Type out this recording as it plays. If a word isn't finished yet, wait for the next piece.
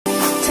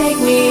take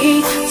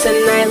me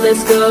tonight,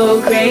 let's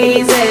go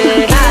crazy.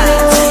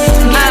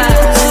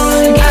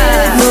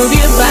 Move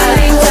your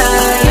body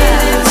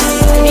right.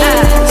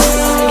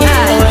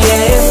 Oh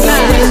yeah, it's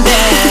going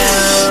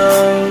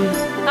down.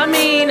 I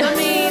mean,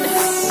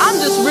 I'm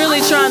just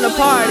really trying to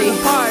party.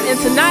 And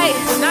tonight,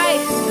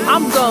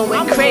 I'm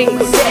going crazy.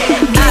 Move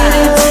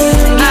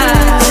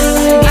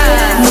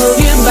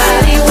your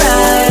body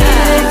right.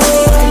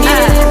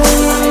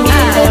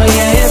 Oh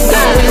yeah, it's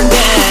going down.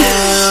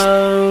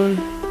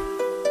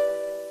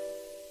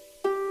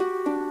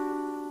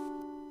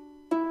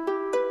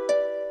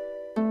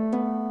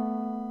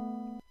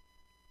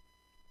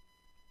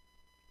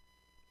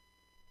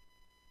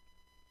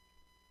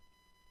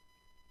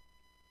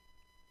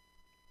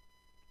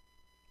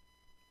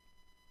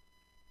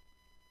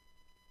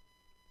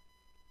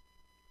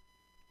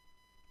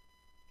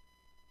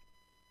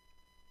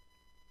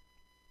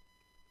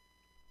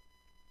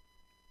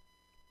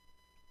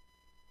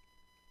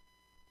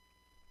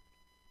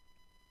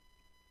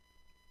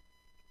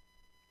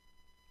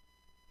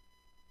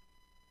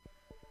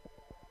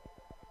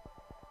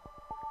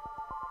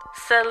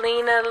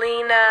 Celina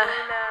Lina,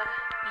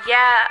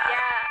 yeah.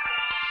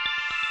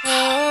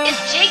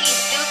 It's Jiggy,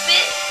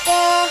 stupid.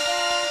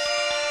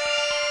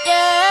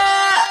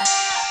 Yeah.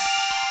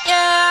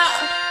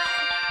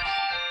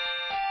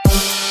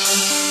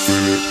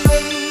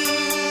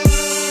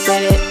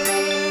 Fit it,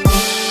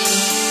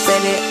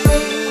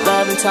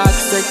 love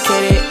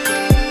intoxicated.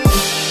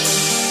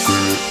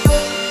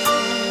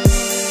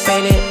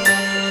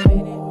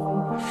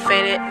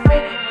 Fit it,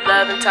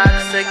 love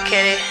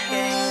intoxicated.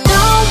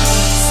 Don't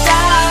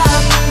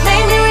stop,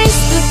 make me reach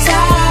the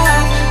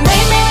top.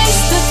 Make me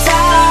reach the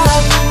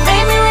top.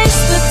 Make me reach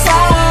the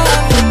top.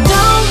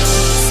 Don't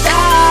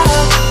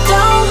stop,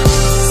 don't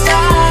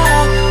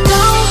stop.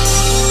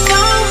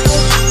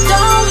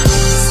 Don't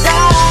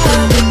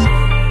stop.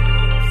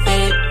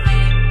 Fit it,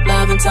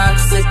 love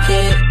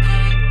intoxicated.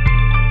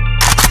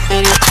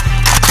 Fit it,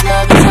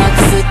 love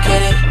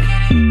intoxicated.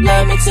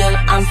 Love me till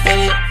I'm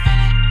fitted.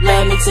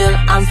 Love me till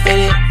I'm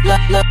fitted.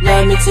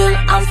 Love me till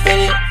I'm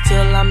fitted.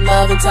 Till I'm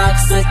love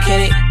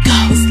intoxicated.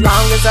 As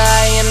long as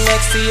I am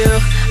next to you,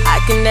 I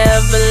can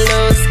never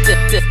lose.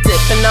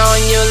 Dipping on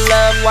your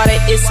love water,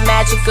 it's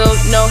magical.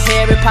 No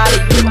Harry Potter,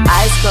 you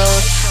ice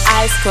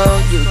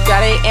cold. You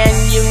got it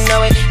and you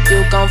know it.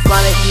 You gon'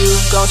 flaunt it, you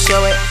gon'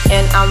 show it.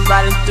 And I'm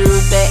riding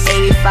through the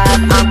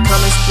 85. I'm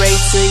coming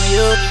straight to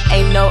you.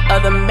 Ain't no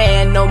other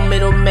man, no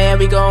middleman.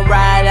 We gon'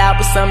 ride out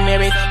with some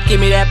Mary. Give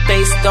me that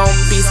bass, don't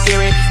be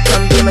scary.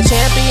 Come be my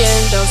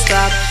champion, don't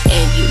stop.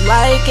 And you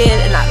like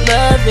it and I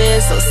love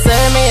it, so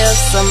serve me up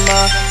some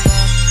more.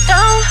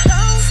 Don't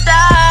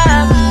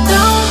stop,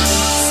 don't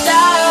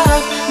stop.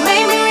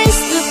 Make me reach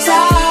the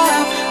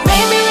top.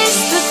 Make me reach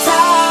the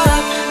top.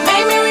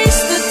 Make me reach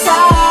the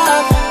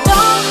top.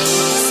 Don't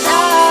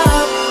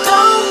stop,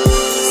 don't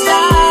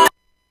stop.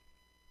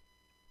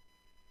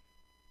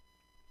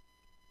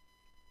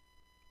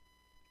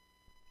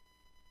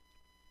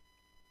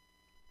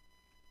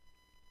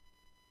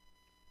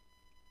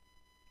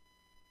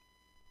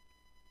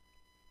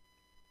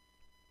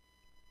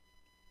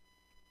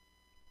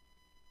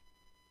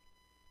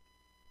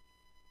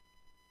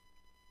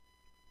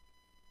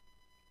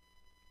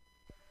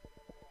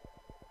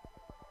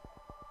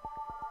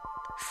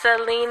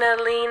 Celina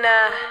Lina,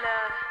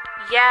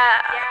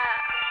 yeah.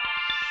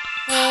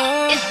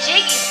 It's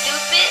Jiggy,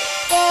 stupid.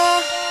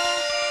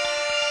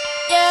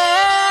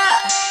 Yeah.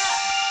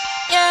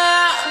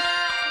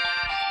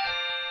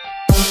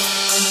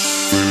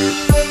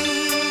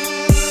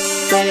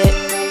 Fit it,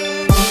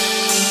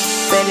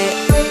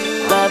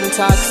 love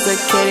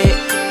intoxicated.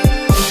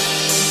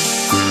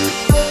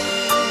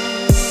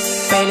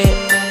 Fit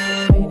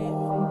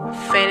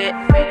it,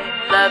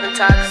 love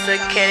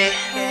intoxicated.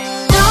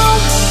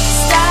 Don't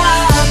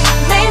stop,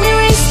 make me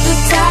reach the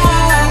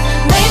top.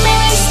 Make me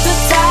reach the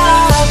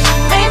top.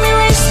 Make me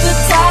reach the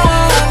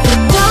top.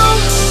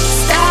 Don't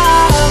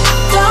stop,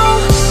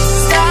 don't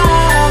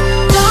stop.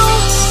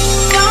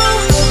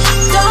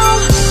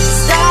 Don't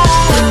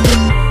stop.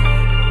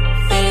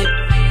 Fit it,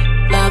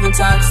 love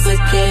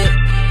intoxicated.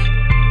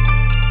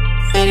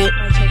 Fit it,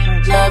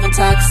 love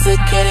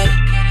intoxicated.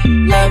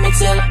 Love me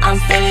till I'm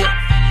fitted.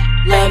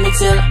 Love me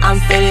till I'm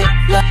fitted.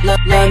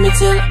 Love me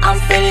till I'm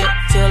fitted.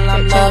 Till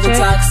I'm love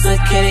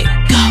intoxicated.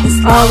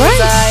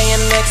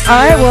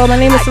 Alright, well, my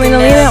name is Celina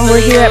Lina, and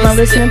we're here at my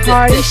listening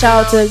party.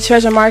 Shout out to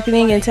Treasure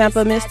Marketing and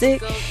Tampa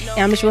Mystic, and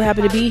I'm just really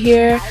happy to be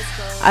here.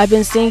 I've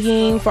been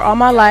singing for all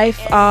my life.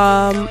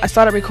 I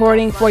started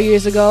recording 4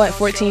 years ago at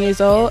 14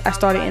 years old. I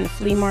started in the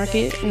flea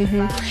market,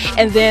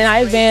 and then I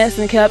advanced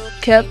and kept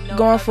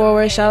going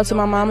forward. Shout out to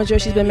my mamager.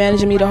 She's been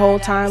managing me the whole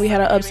time. We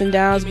had our ups and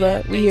downs,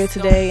 but we're here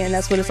today, and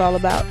that's what it's all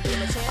about.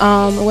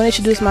 I want to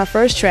introduce my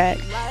first track.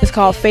 It's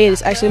called Fade.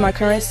 It's actually my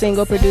current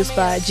single produced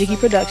by Jiggy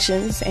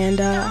Productions, and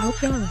I hope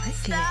y'all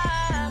like it.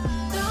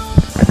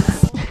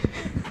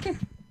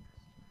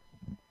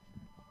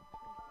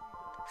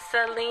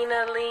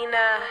 Celina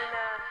Lina,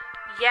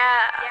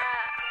 yeah.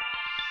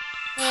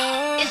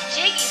 It's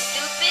Jiggy,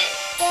 stupid.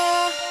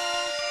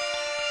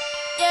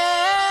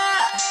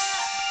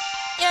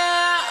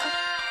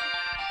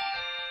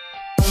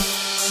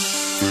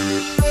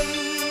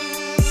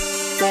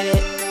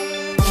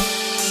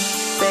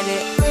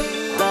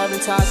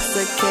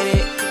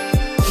 intoxicated.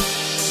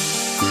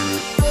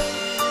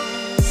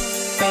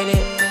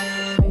 Faded,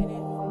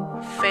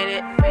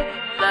 faded,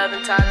 love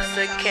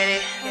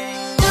intoxicated.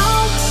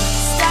 Don't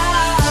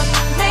stop,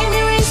 make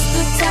me reach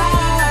the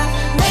top,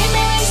 make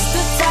me reach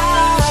the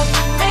top,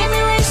 make me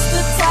reach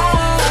the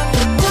top.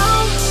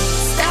 Don't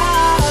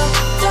stop,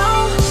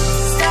 don't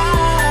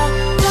stop,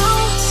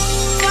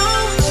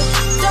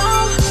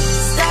 don't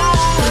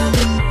stop.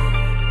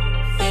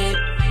 Faded,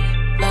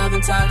 love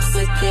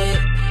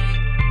intoxicated.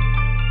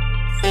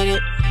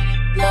 Faded,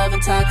 love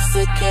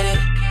intoxicated.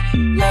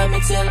 Love me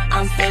till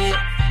I'm faded.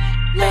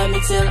 Love me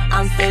till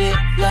I'm faded.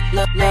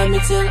 Love me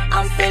till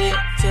I'm faded.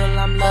 Till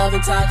I'm love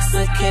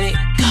intoxicated.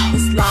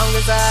 As long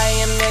as I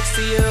am next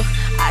to you,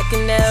 I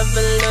can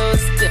never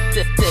lose.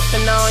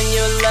 Dipping on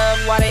your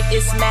love water,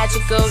 it's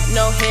magical.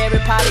 No Harry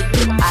Potter,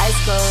 you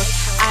ice cold,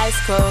 ice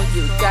cold.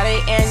 You got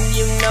it and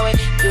you know it.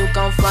 You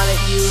gon' flaunt it,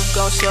 you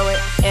gon' show it.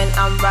 And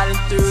I'm riding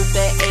through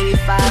that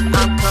 85.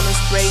 I'm coming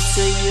straight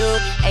to you.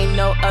 Ain't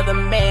no other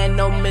man,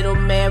 no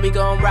middleman. We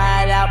gon'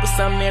 ride out with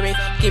some Mary.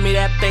 Give me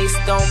that bass,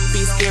 don't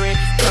be scary.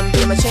 Come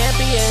be my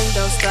champion,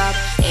 don't stop.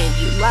 And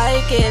you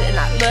like it, and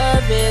I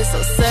love it.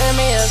 So serve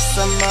me up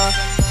some more.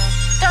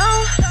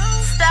 Don't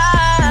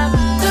stop,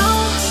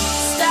 don't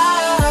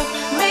stop,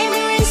 make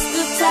me reach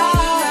the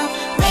top,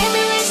 make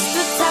me reach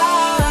the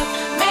top,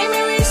 make me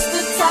reach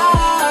the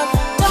top.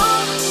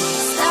 Don't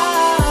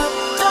stop,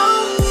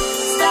 don't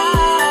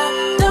stop,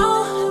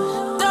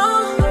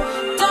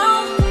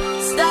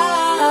 don't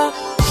stop.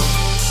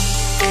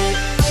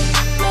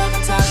 Love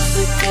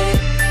intoxicated.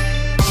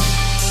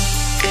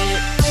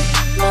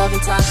 Love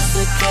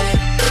intoxicated.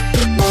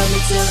 Love me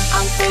till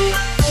I'm faded.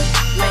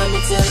 Love me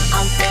till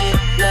I'm faded.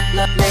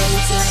 Love me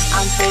till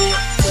I'm faded.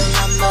 Till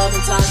I'm love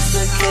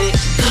intoxicated.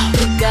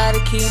 You gotta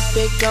keep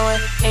it going.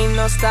 Ain't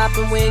no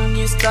stopping when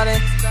you starting.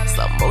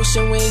 Slow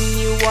motion when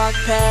you walk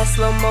past.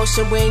 Slow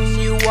motion when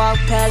you walk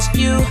past.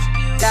 You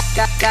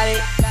got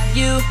it.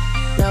 You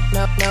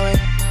know it.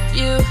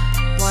 You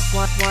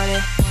want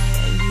it.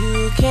 And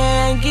you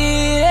can't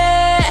get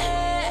it.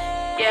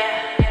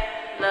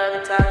 Yeah, love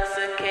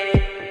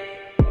intoxicated.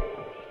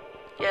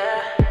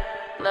 Yeah,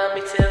 love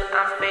me till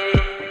I'm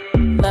faded.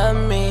 Love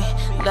me,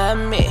 love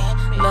me,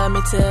 love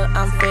me till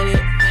I'm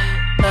faded.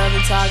 Love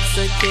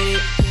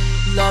intoxicated.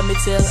 Love me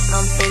till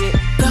I'm faded.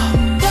 Go.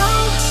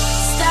 Don't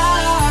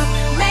stop,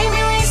 make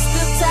me reach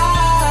the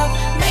top,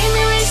 make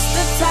me reach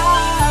the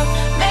top,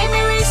 make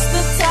me reach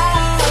the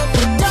top.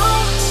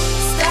 Don't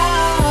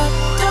stop,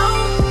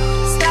 don't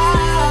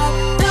stop,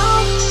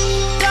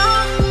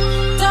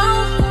 don't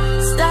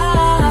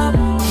stop.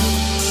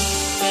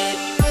 Faded,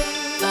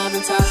 love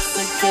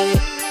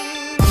intoxicated.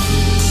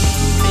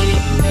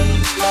 Faded,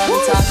 love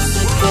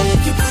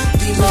intoxicated.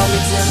 Love me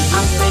till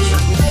I'm faded.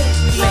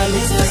 Love me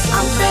till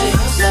I'm faded.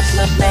 Love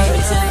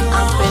me till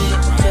I'm faded.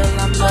 Till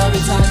I'm love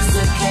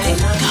intoxicated.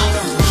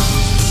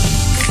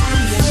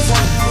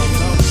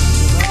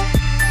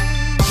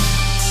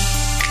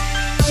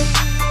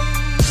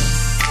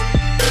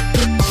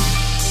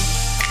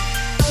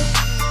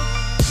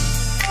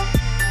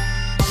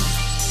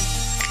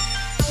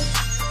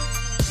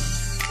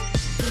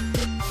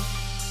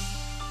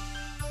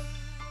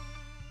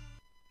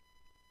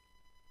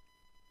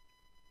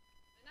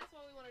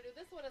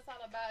 This is what it's all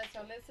about. It's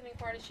her listening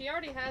party. She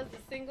already has the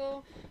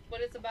single,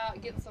 but it's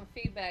about getting some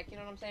feedback. You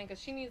know what I'm saying?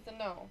 Because she needs to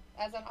know,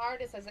 as an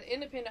artist, as an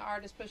independent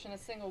artist pushing a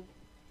single,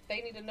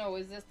 they need to know,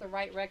 is this the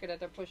right record that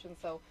they're pushing?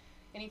 So,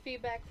 any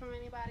feedback from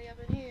anybody up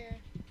in here?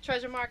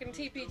 Treasure Marketing,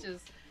 T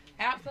Peaches.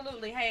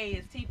 Absolutely. Hey,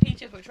 it's T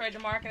Peaches with Treasure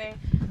Marketing.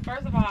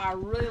 First of all, I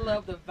really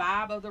love the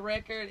vibe of the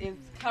record. It's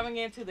coming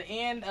into the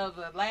end of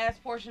the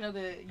last portion of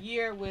the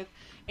year with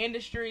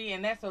industry,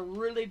 and that's a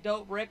really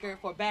dope record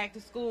for back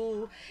to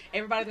school.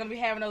 Everybody's going to be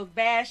having those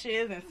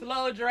bashes and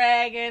slow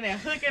dragging and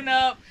hooking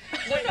up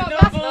with the new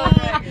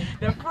food,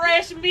 the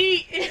fresh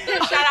meat.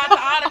 Shout out to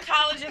all the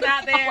colleges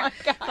out there.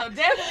 So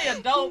definitely a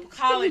dope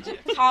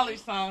college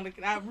song.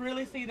 I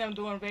really see them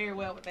doing very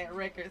well with that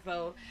record.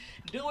 So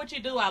do what you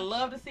do. I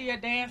love to see your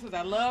dances.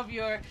 I love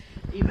your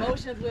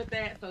emotions with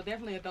that. So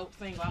definitely a dope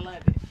single. I love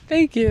it.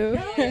 Thank you.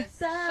 Yes.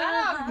 Shout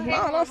out to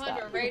Wow, don't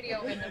K100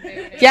 Radio in the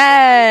building.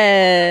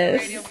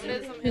 Yes.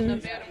 Radioism in the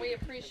building. We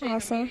appreciate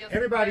Awesome. the media.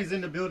 Everybody's in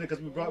the building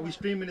because we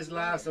streaming this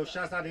live. So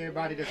shouts out to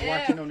everybody that's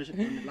watching on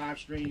the live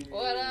stream.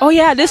 What up? Oh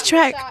yeah, this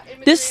track,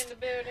 this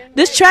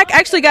track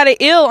actually got an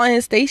ill on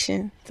his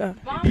station. So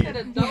Mom said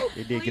a dope.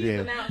 It did get Please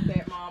ill. announce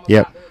that, Mom,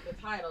 Yep. about the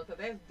title, because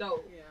that's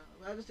dope. Yeah,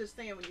 well, I was just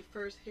saying when you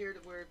first hear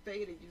the word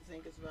faded, you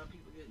think it's about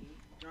people getting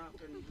drunk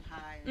and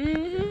high.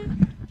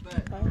 And But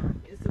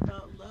it's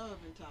about love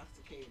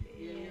intoxicated.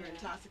 You're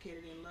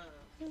intoxicated in love.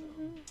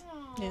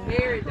 So. yeah.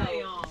 Very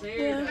dope.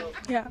 Very dope.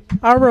 Yeah,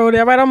 I wrote it.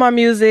 I write all my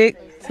music.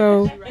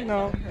 So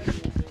no.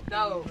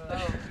 Dope.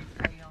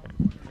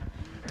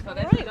 So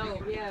that's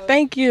dope. Yeah.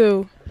 Thank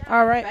you.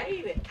 All right.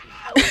 Faded.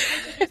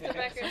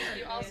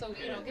 You also,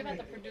 give out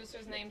the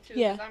producer's name too,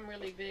 Yeah. because I'm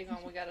really big on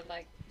we gotta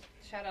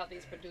shout out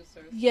these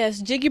producers.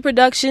 Yes, Jiggy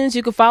Productions.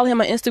 You can follow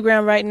him on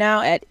Instagram right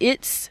now at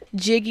It's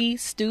Jiggy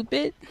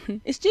Stupid.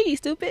 It's Jiggy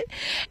Stupid,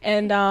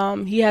 and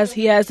he has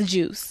the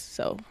juice.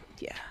 So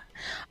yeah.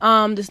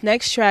 This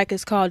next track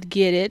is called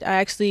Get It. I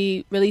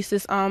actually released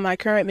this on my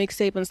current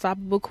mixtape,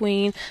 Unstoppable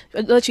Queen.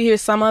 I'll let you hear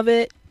some of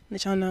it.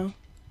 Let y'all know.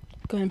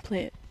 Go ahead and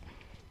play it.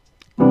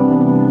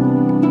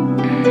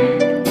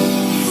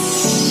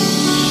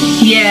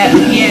 Yeah.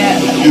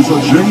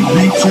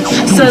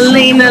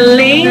 Celina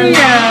Lina.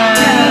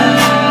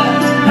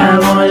 I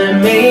wanna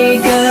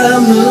make a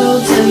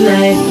move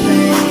tonight.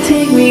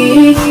 Take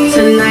me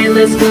tonight,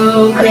 let's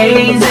go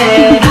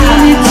crazy.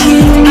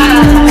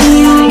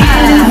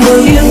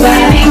 Move your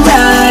body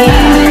right.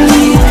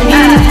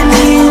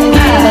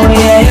 Oh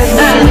yeah, it's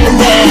going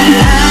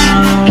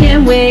down.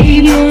 Can't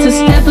wait to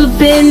step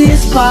up in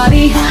this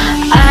party.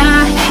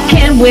 I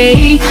can't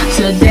wait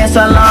to dance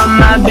along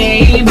my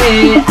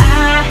baby.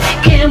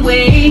 Can't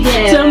wait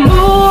to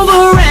move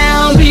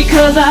around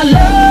because I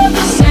love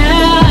the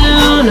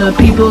sound of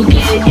people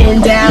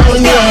getting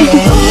down,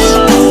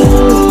 yeah.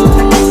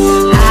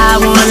 Ooh, I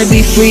wanna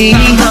be free,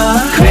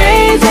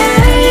 crazy,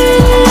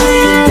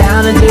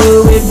 down and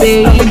do it,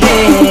 baby.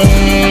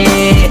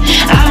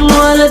 I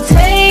wanna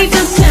take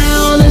the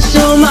town and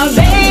show my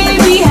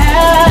baby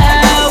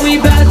how we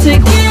about to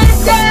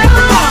get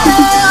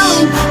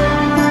down.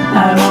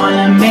 I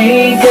wanna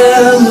make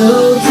a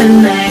move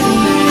tonight.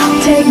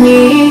 Take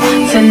me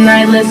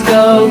tonight, let's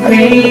go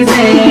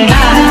crazy.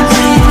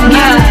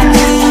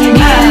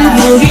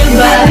 Move your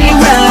body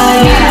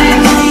right.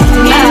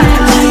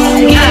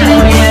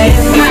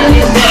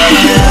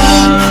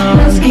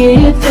 Let's get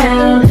it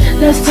down.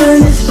 Let's turn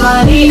this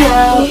party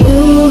out.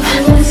 Ooh,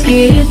 let's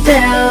get it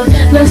down.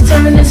 Let's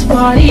turn this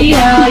party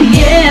out.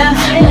 Yeah,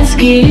 let's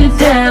get it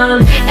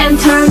down and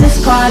turn this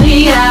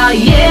party out.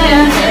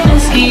 Yeah,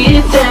 let's get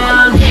it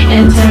down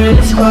and turn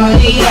this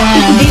party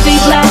out. DJ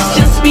blast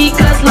your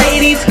speakers,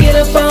 ladies, get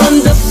up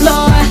on the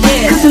floor.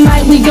 Cause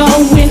tonight we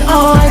going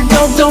on.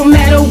 Don't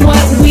matter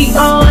what we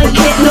on.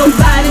 Can't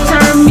nobody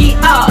turn me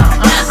off.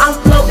 I'm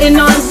floating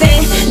on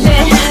that.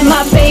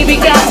 My baby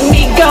got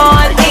me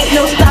gone. Ain't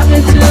no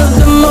stopping till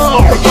the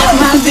morning.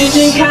 My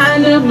vision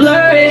kinda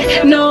blurry.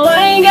 No,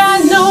 I ain't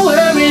got no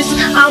worries.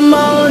 I'm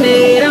on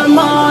it.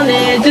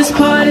 Just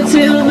party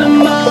till the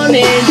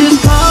morning.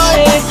 Just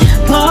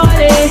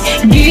party,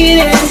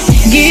 get it.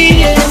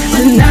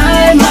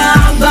 Tonight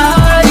my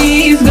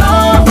body's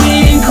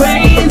going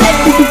crazy.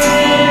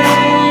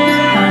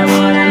 I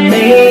wanna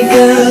make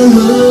a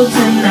move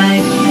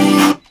tonight.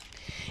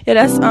 Yeah,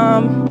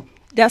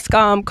 that's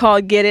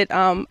called Get It.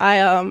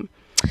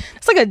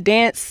 It's like a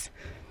dance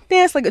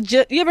like a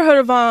juke. You ever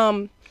heard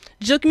of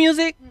juke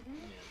music?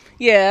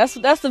 Yeah,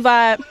 that's the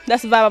vibe.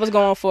 That's the vibe I was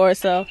going for.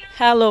 So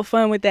had a little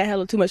fun with that. Had a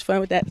little too much fun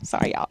with that.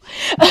 Sorry, y'all.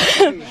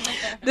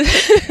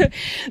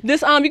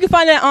 This you can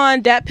find that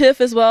on Dat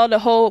Piff as well, the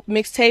whole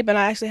mixtape, and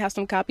I actually have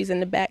some copies in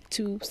the back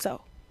too.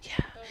 So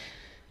yeah.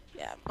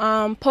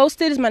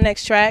 Posted is my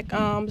next track.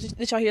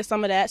 Did y'all hear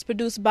some of that? It's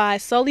produced by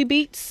Sully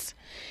Beats.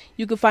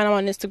 You can find him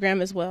on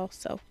Instagram as well.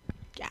 So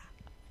yeah.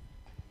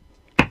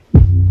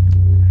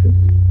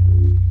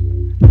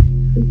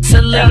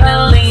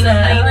 Celina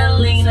Lina.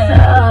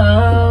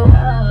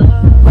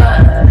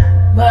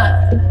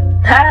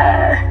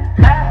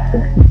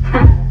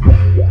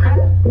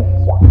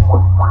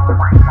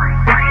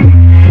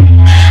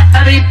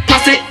 I be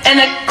posted in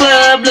the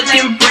club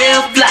looking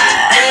real fly.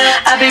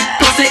 I be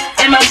posted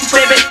in my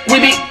baby, we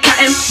be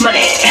counting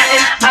money.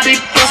 I be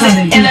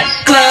posted in the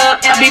club,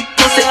 I be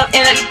posted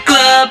in the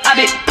club. I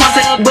be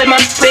posted with my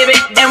baby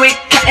and we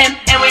counting.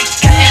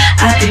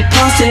 I be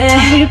posted,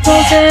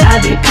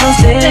 I be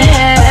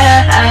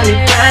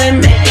trying to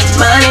make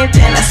money,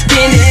 then I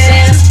spend it.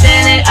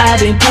 I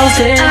be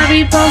posted, yeah.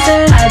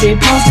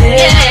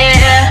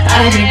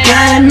 I be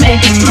trying to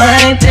make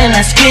money, then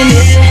I spend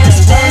it.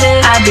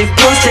 I be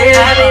posted,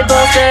 yeah. I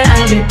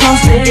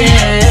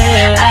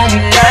be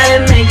trying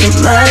to make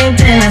money,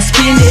 then I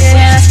spend it.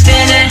 I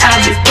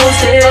be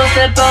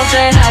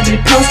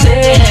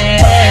posted,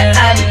 yeah.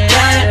 I be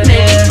trying to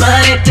make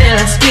money, then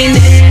I spend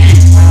it.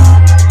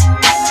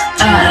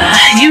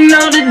 You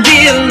know the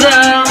deal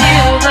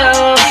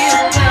though.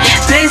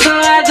 Peso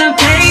after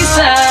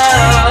peso.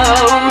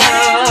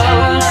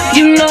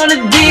 You know the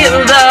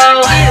deal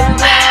though.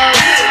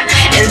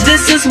 And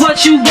this is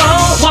what you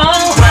want. I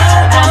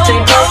stay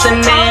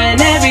posted,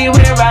 man,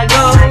 everywhere I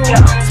go.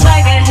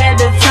 Swagger head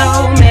to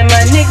toe, man,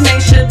 my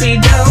nickname should be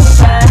dope.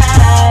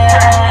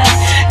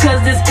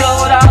 Cause this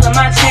gold all on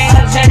my chain.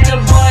 Let the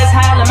boys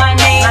holler my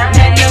name.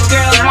 Let the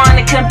girls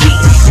wanna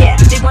compete. Yeah,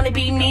 they wanna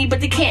be me, but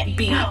they can't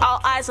be. All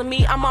eyes on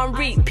me, I'm on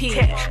repeat.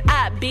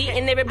 I beat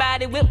and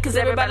everybody whip, cause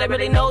everybody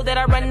really know that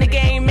I run the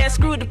game, man.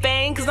 Screw the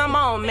fame, cause I'm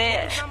on,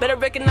 man. Better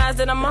recognize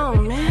that I'm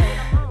on, man.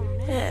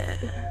 Yeah.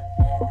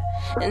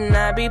 And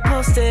I be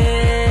posted,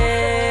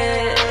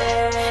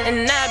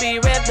 and I be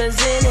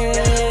represented.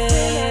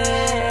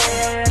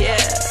 Yeah,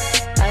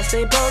 I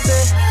stay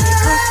posted,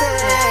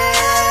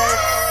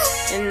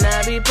 and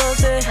I be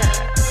posted.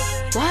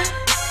 What?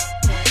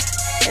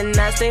 And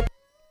I stay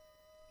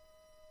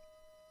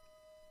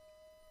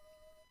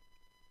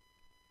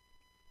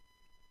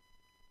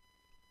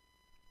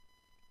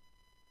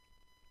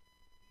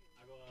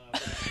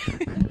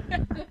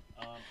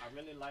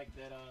like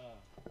that.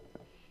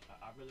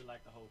 I really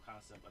like the whole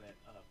concept of that.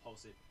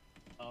 Post it.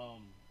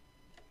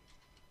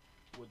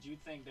 Would you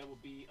think that would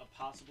be a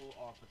possible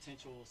or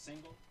potential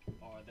single,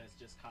 or that's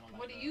just kind of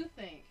like? What do you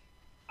think?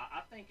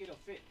 I think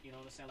it'll fit. You know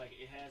what I'm saying? Like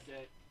it has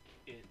that.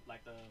 It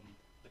like the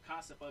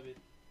concept of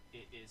it.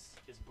 Is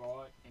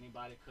broad.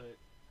 Anybody could,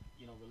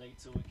 relate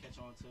to it,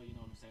 catch on to it. You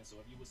know what I'm saying? So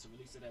if you was to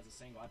release it as a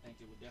single, I think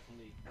it would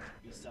definitely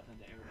be something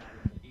that everybody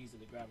could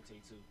easily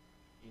gravitate to.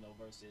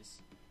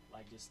 Versus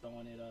like just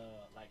throwing it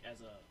like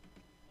as a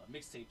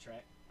mixtape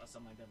track or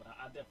something like that. But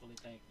I definitely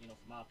think, from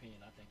my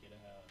opinion, I think it'll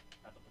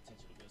have the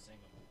potential to be a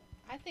single.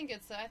 I think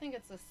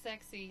it's a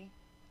sexy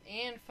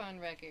and fun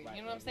record. Right,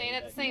 you know what I'm saying?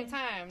 At the same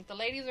time, the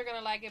ladies are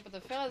gonna like it, but the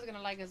fellas are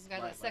gonna like it. It's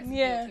got that sexy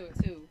feel to it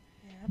too.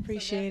 Yeah, I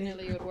appreciate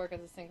definitely it would work as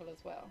a single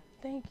as well.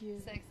 Thank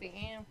you. Sexy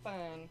and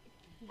fun.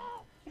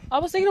 I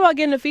was thinking about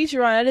getting a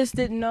feature on. I just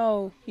didn't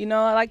know.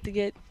 I like to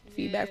get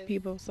feedback from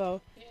people.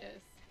 So. Yes.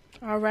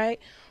 All right.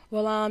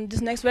 Well,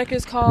 this next record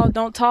is called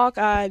 "Don't Talk."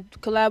 I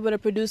collab with a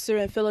producer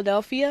in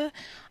Philadelphia.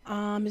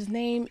 His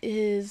name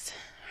is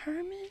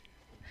Herman.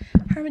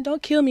 Herman,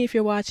 don't kill me if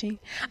you're watching.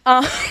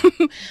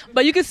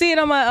 But you can see it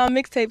on my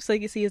mixtape, so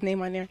you can see his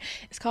name on there.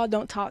 It's called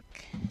 "Don't Talk."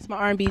 It's my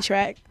R&B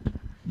track.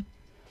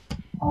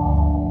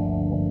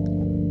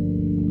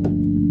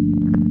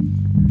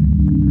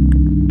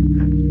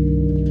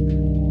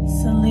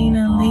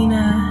 Celina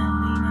Lina.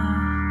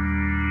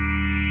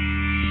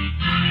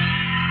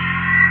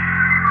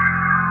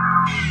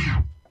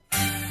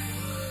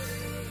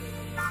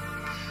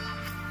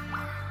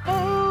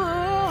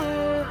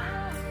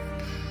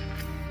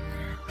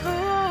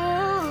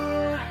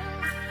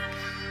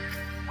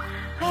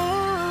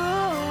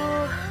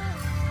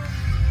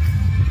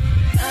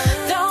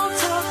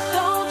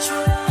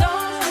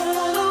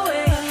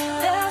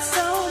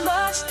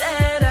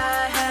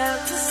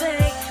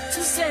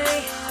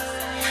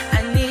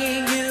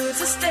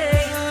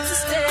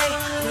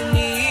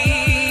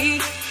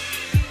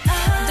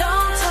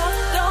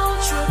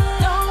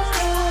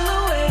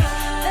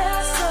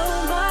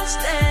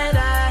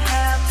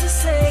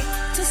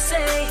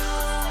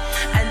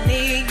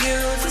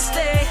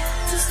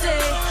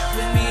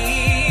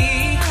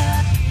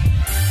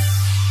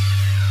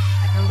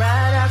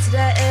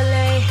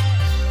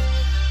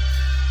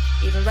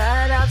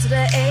 To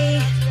the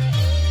A,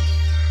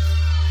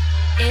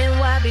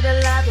 NY be the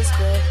livest,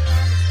 but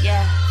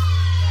yeah,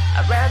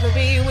 I'd rather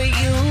be with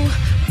you.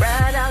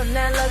 Ride out in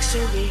that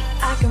luxury.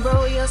 I can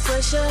roll your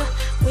swisher.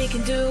 We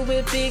can do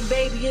it big,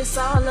 baby. It's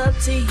all up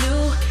to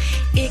you.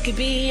 It could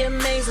be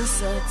amazing,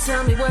 so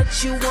tell me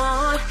what you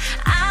want.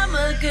 I'm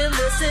a good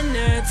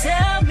listener.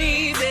 Tell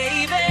me,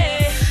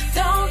 baby.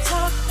 Don't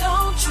talk,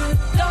 don't trip,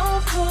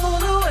 don't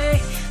fool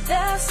away.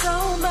 There's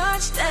so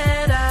much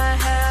that I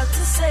have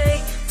to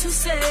say, to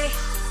say.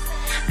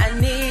 I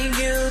need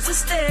you to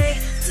stay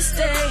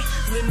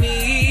with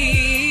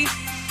me.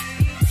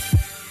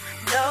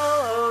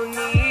 No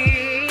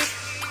need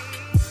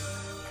to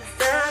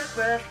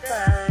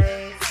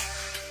sacrifice.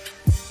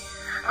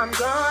 I'm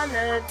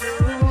gonna do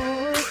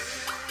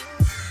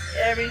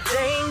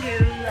everything you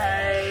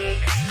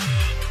like.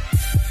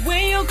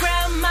 When you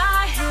grab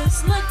my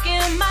hips, look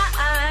in my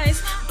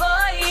eyes,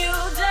 boy, you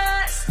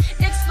just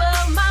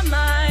explode my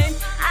mind.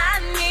 I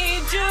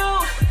need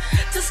you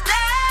to stay.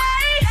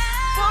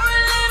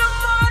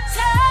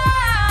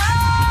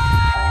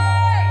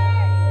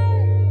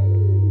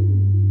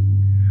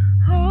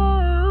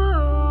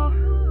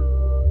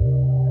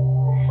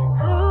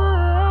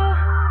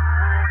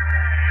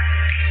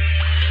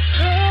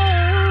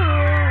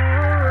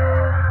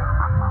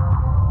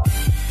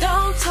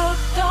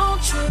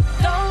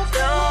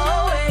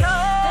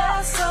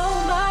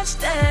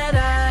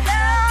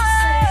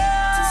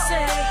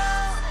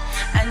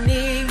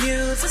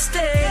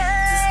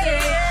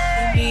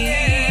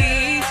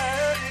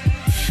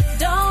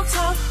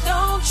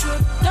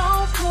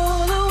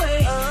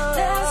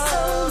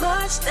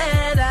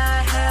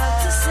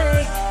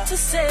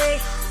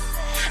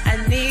 I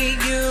need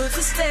you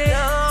to stay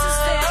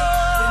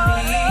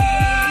with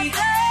me.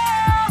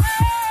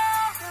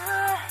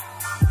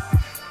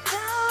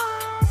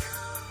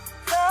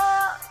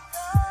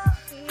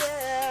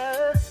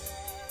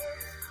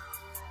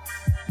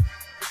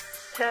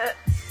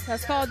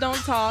 That's called "Don't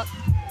Talk."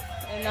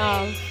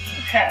 And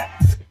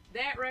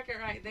that record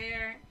right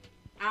there,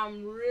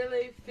 I'm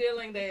really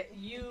feeling that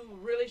you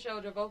really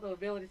showed your vocal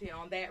ability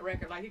on that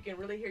record. Like, you can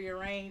really hear your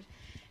range.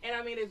 And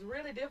I mean, it's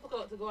really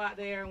difficult to go out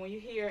there and when you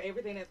hear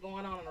everything that's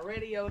going on the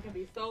radio, it can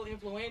be so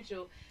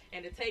influential.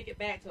 And to take it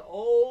back to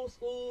old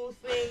school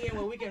singing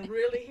where we can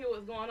really hear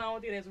what's going on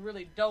with you, that's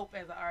really dope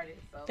as an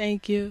artist. So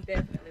thank you.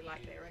 Definitely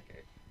like that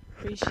record.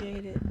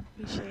 Appreciate it.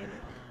 Appreciate it.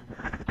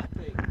 I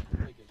think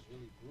it's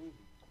really groovy.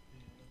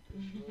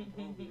 It's real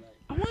groovy. Like,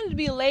 I wanted to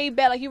be laid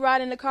back, like you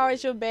ride in the car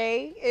with your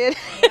bae.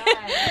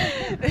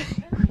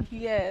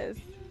 Yes.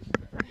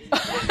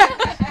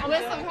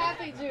 With some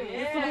happy juice.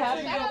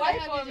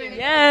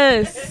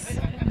 Yes.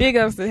 Big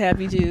ups to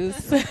Happy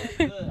Juice.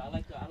 good. I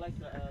like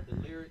the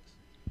lyrics.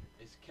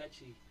 It's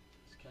catchy.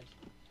 It's catchy.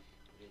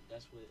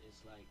 That's what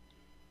it's like.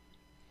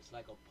 It's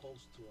like a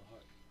pulse to a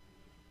heart.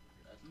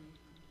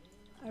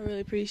 I really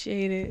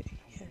appreciate it.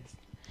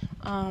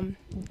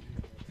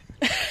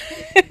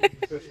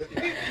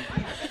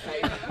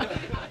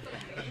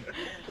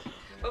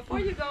 Before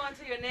you go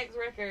into your next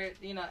record,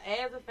 you know,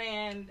 as a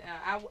fan,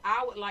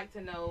 I would like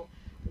to know,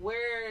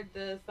 where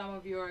does some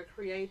of your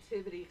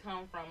creativity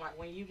come from? Like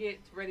when you get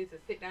ready to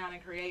sit down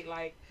and create,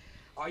 like,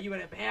 are you in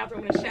the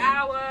bathroom, in the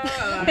shower?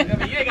 I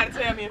mean, you ain't got to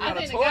tell me if you're on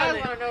the toilet. I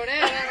think the guys want to know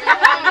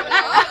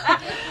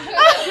that.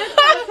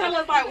 Tell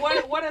us, like,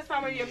 what are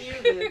some of your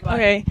music? Like?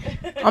 Okay,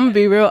 I'm gonna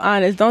be real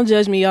honest. Don't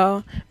judge me,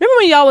 y'all. Remember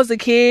when y'all was a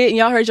kid and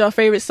y'all heard y'all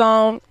favorite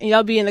song and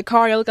y'all be in the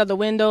car, y'all look out the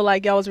window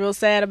like y'all was real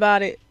sad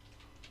about it?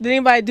 Did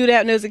anybody do that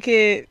when they was a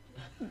kid?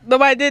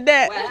 Nobody did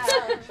that?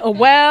 Wow.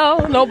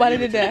 Well, nobody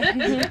did that.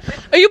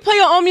 Or you play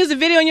your own music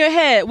video in your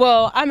head.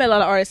 Well, I met a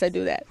lot of artists that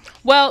do that.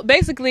 Well,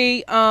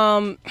 basically,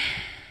 sometimes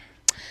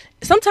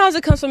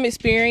it comes from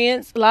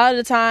experience. A lot of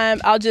the time,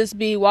 I'll just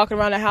be walking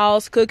around the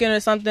house, cooking or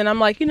something. I'm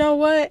like, you know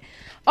what?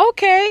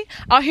 Okay.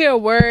 I'll hear a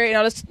word, and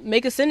I'll just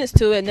make a sentence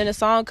to it, and then a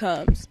song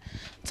comes.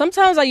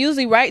 Sometimes I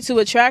usually write to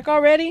a track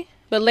already,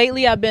 but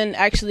lately I've been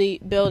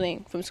actually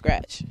building from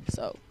scratch.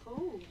 So.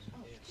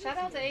 Shout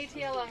out to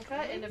ATL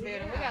Uncut in the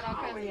building. We got all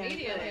kinds of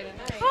media here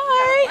tonight.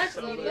 Hi.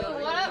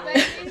 What up,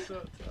 baby?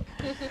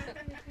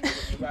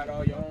 You write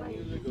all your own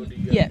music, or do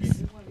you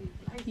Yes.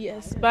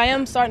 Yes. But I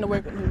am starting to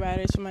work with new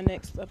writers for my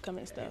next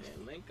upcoming stuff.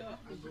 link up?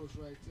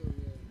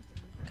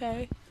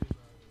 Okay.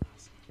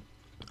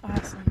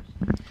 Awesome.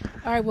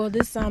 All right. Well,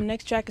 this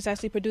next track is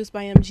actually produced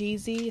by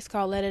MGZ. It's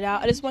called "Let It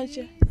Out." I just want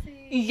you.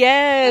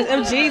 Yes,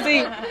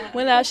 MGZ.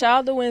 Went out. Shout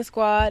out the Win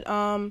Squad.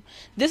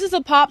 This is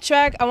a pop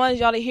track. I wanted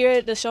y'all to hear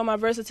it to show my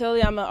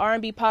versatility. I'm an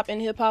R&B, pop,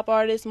 and hip hop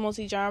artist,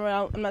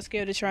 multi-genre. I'm not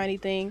scared to try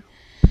anything.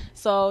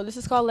 So this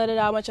is called "Let It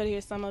Out." I want y'all to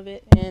hear some of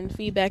it, and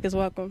feedback is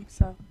welcome.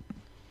 So.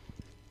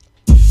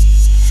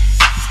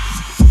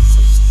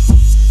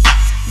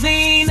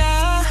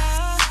 Lina,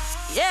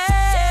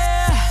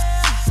 yeah,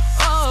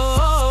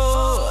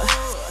 oh,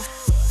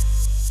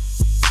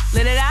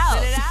 let it out,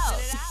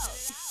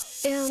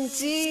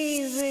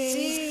 MGZ.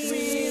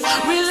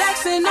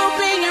 Relax and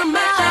open your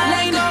mouth,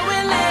 let go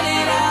and let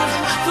it out.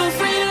 Feel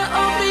free to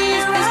open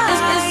your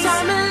eyes, it's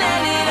time to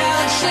let it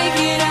out.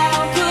 Shake it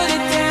out, put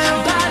it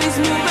down, body's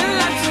moving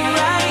left to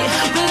right.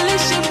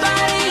 Release your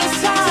body, it's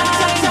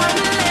time to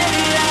let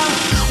it out.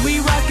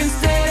 We rockin'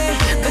 steady,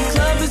 the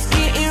club is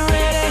getting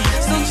ready.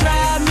 So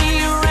drive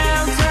me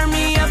around, turn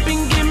me up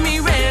and get me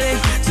ready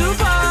to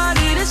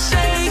party, to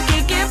shake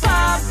it, get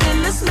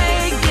poppin', let's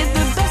make it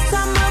the best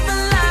time of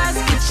our lives.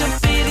 Get your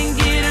feet and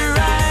get it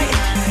right.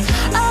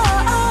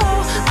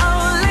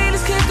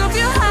 Ladies, kick off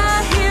your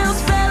high heels,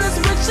 fellas,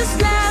 put your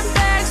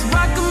snapbacks,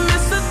 rock 'em,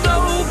 it's a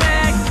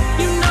throwback.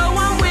 You know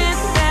I'm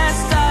with that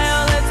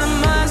style, it's a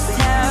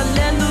must-have.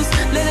 Let loose,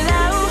 let it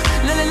out,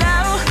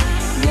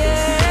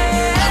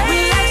 yeah.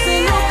 Relax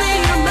and open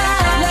your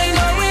mouth, let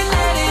go and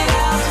let it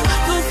out.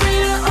 Feel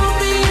free to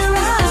open your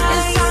eyes,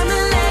 it's time to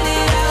let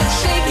it out.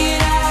 Shake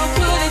it out,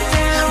 put it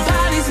down,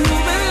 body's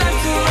moving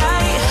left to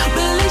right.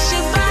 Release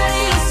your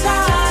body, it's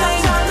time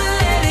to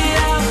let it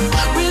out.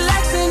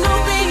 Relax and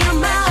open your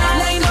mouth,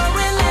 let go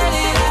and let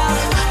it out.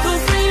 Feel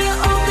free to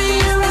open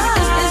your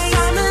eyes, it's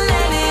time to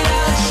let it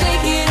out.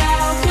 Shake it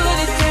out, put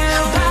it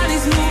down,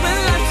 body's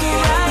moving left to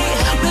right.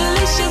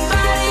 Release your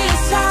body,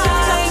 it's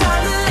time to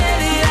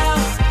let it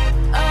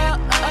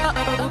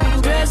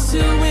out. Dress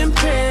to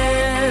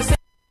impress.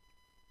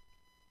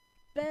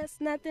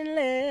 Best, nothing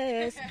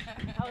less. I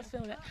was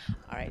feeling that.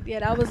 All right, yeah,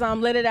 that was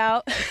 "Let It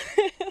Out."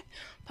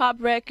 Pop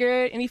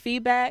record. Any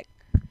feedback?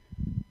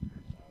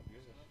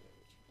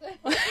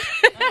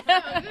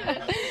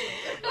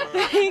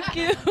 Thank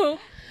you.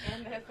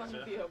 And that's on the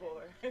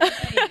billboard. You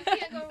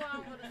can't go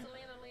wrong with a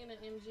Celina Lina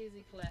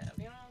MGZ collab.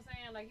 You know what I'm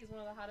saying? Like, he's one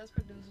of the hottest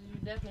producers.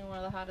 You're definitely one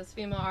of the hottest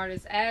female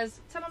artists.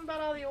 Tell them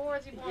about all the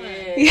awards you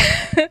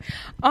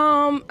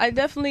won. I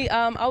definitely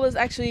I was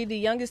actually the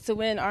youngest to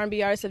win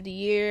R&B Artist of the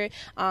Year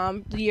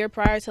the year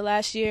prior to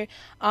last year.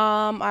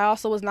 I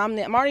also was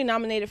nominated. I'm already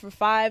nominated for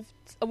 5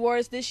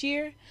 awards this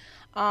year.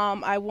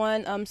 I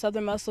won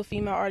Southern Muscle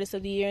Female Artist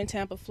of the Year in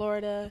Tampa,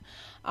 Florida.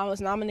 I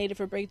was nominated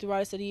for Breakthrough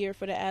Artist of the Year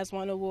for the As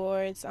One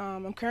Awards.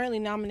 I'm currently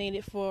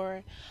nominated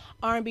for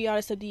R&B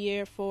Artist of the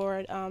Year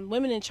for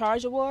Women in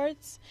Charge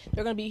Awards.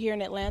 They're going to be here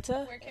in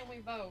Atlanta. Where can we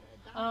vote?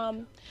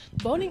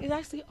 Voting is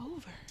actually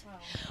over.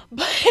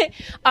 But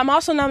I'm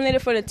also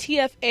nominated for the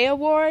TFA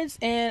Awards,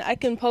 and I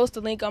can post a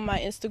link on my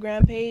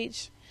Instagram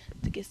page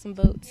to get some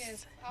votes.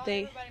 Yes,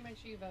 everybody make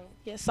sure you vote.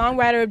 Yeah,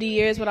 Songwriter of the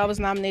Year is what I was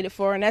nominated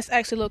for, and that's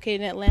actually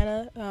located in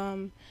Atlanta.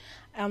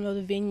 I don't know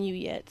the venue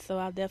yet, so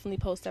I'll definitely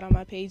post that on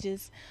my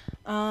pages.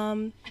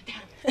 Yeah,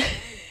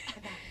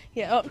 the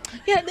Diamond.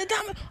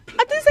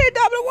 I didn't say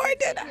Diamond Award,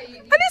 did I? I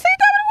didn't say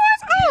Diamond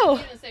Awards. Oh,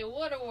 You didn't say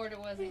what award it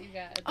was that you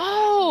got.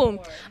 oh,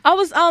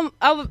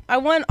 I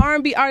won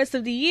R&B Artist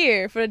of the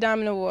Year for the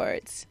Diamond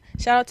Awards.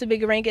 Shout out to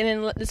Big Rank, and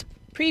then this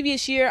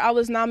previous year I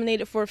was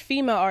nominated for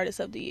Female Artist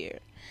of the Year.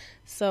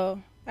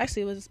 So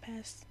actually, it was this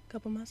past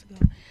couple months ago.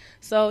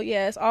 So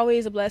yeah, it's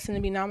always a blessing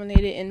to be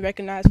nominated and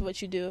recognized for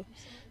what you do.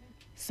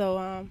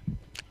 So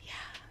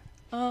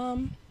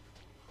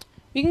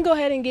we can go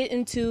ahead and get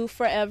into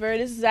Forever.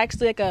 This is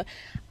actually like a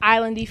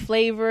islandy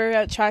flavor.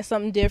 I tried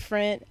something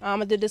different. I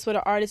did this with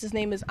an artist. His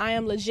name is I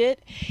Am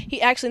Legit.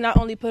 He actually not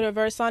only put a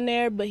verse on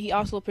there, but he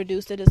also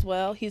produced it as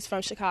well. He's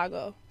from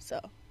Chicago. So,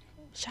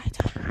 Shy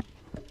Time.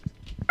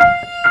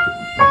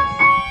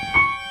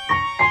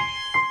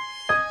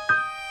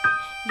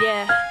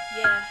 Yeah.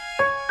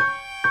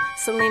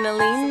 Celina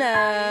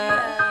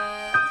Lina.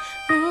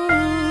 Ooh.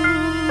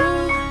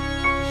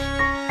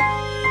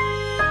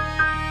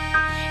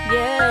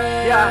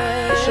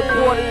 Yeah, it's your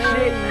boy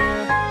legit.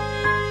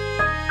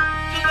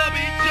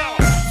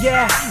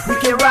 Yeah, we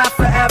can ride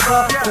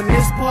forever. From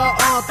this part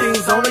on,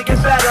 things only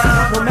get better.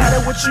 No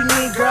matter what you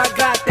need, girl, I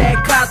got that.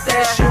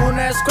 She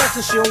don't ask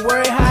questions, she don't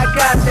worry how I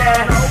got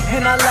that.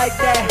 And I like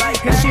that,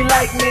 and she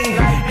like me.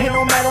 And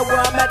no matter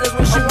where I'm at, that's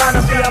where she wanna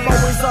be. I'm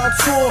always on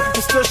tour,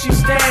 and still she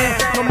stand.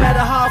 No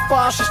matter how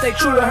far, she stay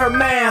true to her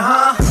man,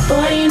 huh?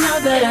 Boy, you know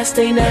that I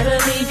stay, never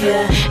leave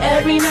ya.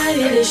 Every night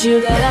it is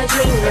you that I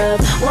dream of.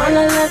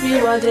 Wanna love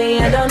you all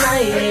day and all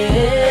night,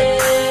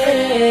 yeah.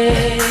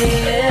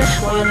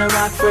 Wanna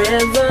rock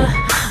forever.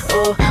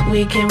 Oh,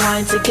 we can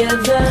wine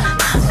together.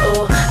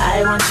 Oh,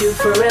 I want you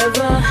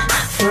forever,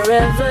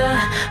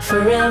 forever,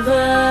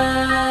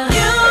 forever.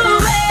 You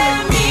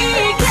and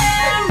me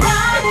can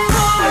rock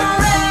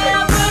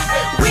forever.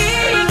 We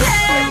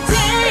can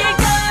take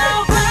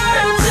over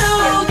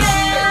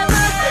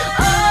together.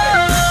 Oh,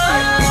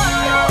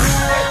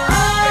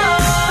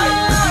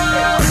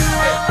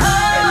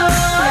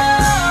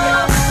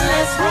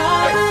 let's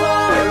rock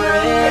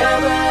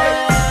forever.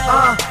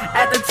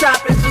 At the top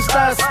it's just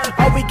us.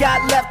 All we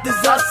got left is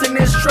us and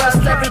this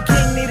trust. Every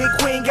king needed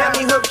queen, got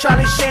me hooked,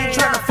 Charlie Sheen.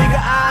 Trying to figure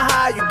out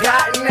how you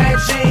got in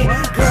that gene.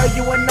 Girl,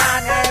 you a 9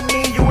 and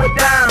me, you a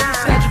dime.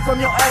 Snatch you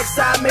from your ex,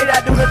 I made I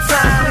do the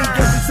time. Plead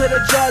guilty to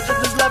the judge if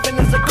this loving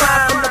is a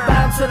crime. From the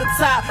bottom to the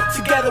top,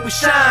 together we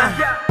shine.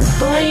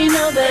 Boy, you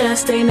know that I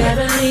stay,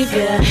 never leave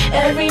ya.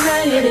 Every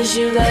night it is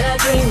you that I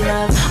dream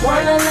of.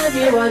 Wanna love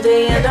you all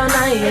day and all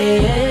night,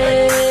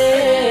 yeah.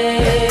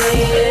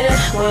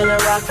 Wanna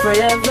rock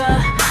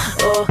forever.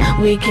 Oh,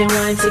 we can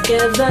wine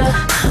together.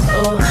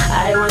 Oh,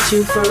 I want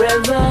you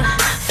forever,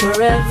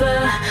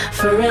 forever,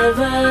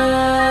 forever.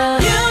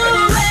 You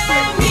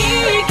and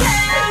me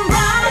can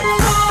rock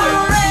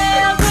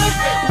forever.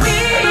 We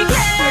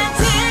can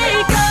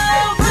take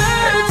over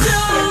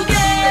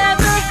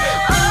together.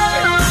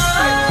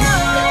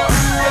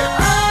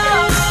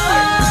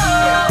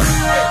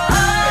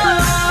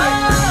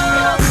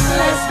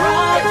 Let's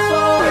rock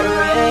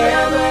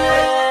forever.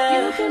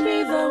 You can be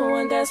the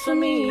one that's for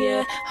me,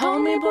 yeah.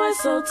 Hold me, boy,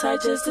 so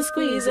tight just to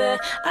squeeze it.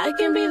 I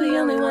can be the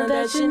only one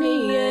that you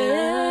need,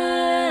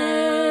 yeah.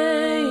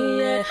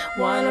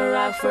 Wanna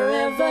rock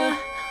forever.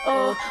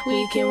 Oh,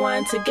 we can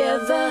wine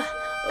together.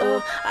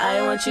 Oh,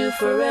 I want you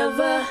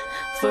forever,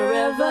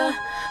 forever,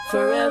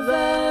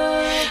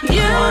 forever.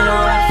 You wanna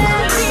rock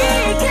forever.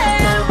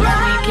 Oh,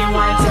 we can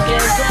wine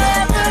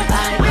together.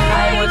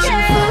 I want you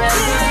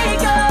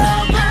forever.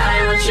 I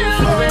want you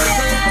forever.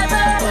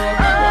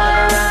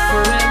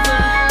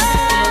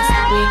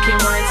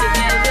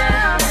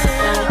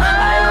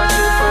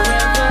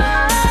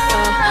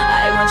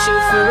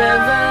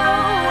 Forever.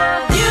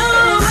 You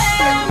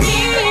and me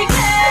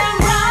can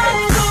rock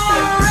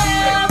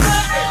forever.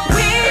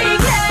 We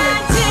can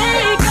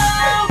take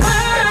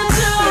over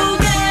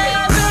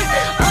together.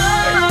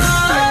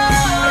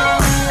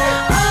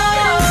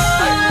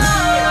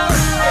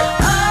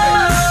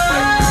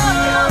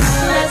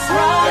 Let's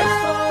rock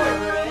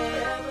forever.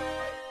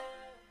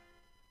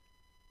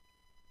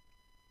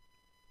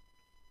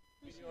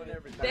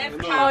 That's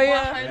Oh, top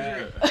yeah.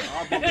 100.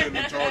 I'll book in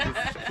the charges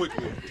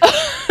quickly.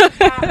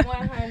 Top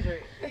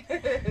 100.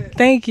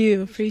 Thank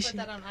you. Put Appreciate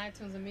that it. on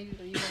iTunes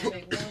immediately. You're gonna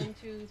make 1,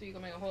 2, 3. You're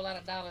gonna make a whole lot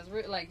of dollars.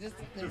 Like just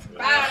 5 Oh, seconds.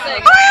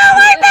 Oh, I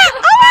like that.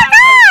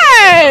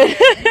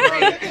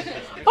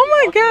 Oh,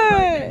 my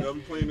God. I'll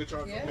be playing the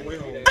charges on the way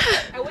home.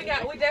 And we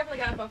definitely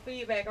got some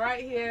feedback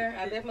right here.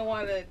 I definitely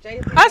wanted to.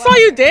 Jason, I saw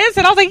you dance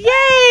and I was like,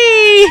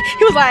 yay.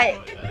 He was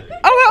like,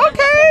 oh,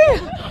 okay.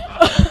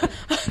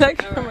 That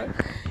camera.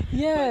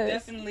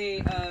 Yes.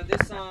 Definitely,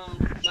 this song,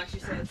 like she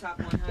said, top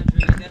 100.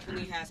 It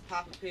definitely has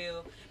pop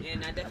appeal,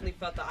 and I definitely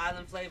felt the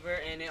island flavor,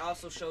 and it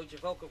also showed your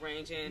vocal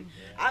range. And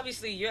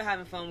obviously, you're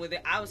having fun with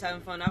it. I was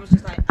having fun. I was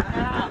just like,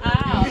 Yeah,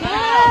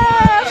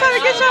 I'm trying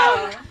to get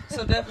y'all.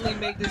 So definitely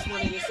make this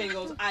one of your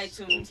singles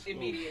iTunes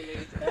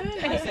immediately.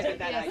 I second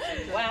that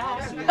iTunes. Wow.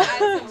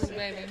 iTunes,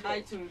 baby.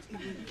 iTunes.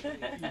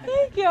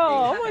 Thank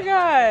y'all. Oh, my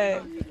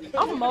God.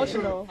 I'm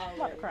emotional. I'm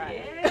about to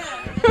cry.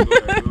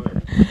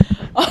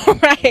 All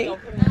right.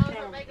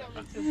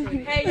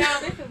 Hey y'all,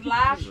 this is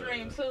live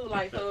stream too.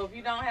 Like, so if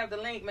you don't have the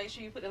link, make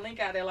sure you put the link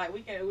out there. Like,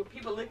 we can, with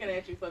people looking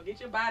at you. So get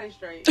your body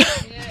straight.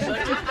 Yeah.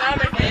 Look your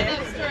stomach in. Stand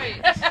up straight.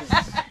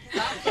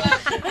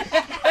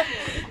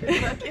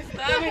 Look your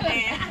stomach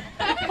in.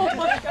 Oh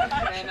my God.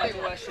 Man, that's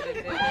what I should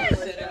have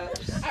done.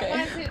 I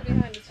might sit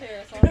behind the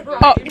chair. So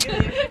Oh.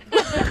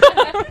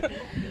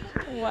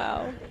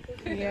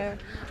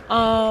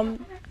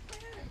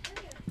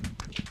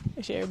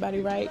 Make sure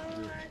everybody right.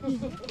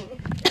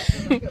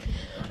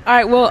 All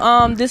right,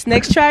 well, this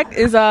next track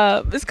is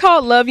it's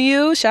called "Love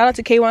You." Shout out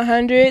to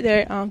K100.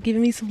 They're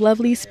giving me some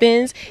lovely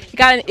spins. You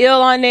got an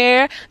ill on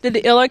there. Did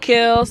the ill or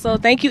kill? So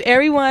thank you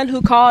everyone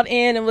who called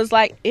in and was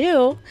like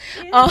ill.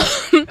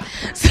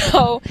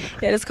 So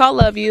yeah, it's called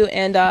 "Love You,"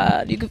 and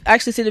you can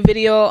actually see the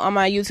video on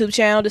my YouTube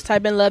channel. Just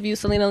type in "Love You"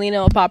 Celina Lina,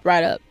 it'll pop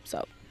right up.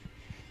 So.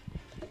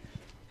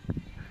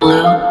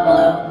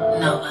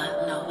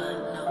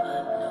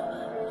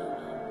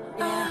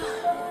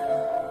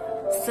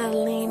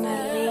 Celina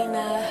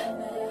Lina,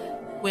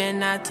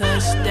 when I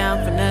touched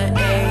down from the A,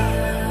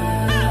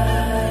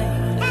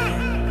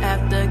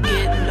 after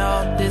getting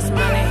all this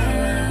money.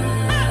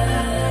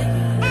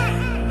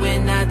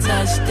 When I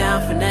touched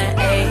down from the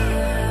A,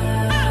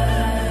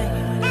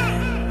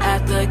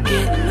 after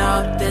getting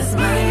all this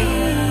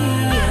money.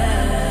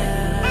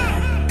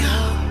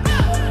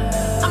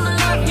 I'ma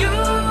love you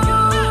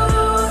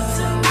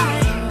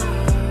tonight.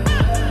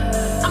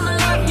 I'ma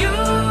love you.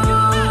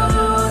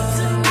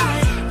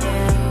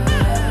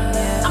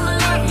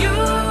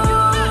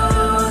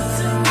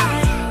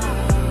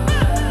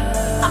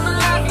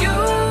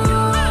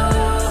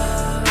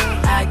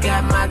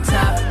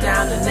 Top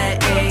down in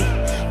that A,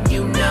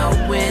 you know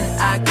when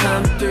I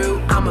come through,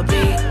 I'ma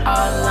be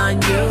all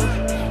on you.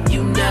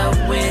 You know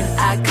when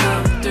I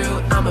come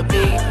through, I'ma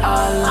be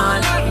all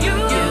on you.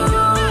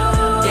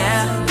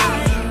 Yeah,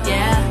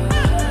 yeah,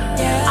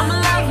 yeah.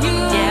 I'ma love you.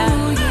 Yeah,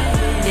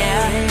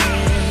 yeah.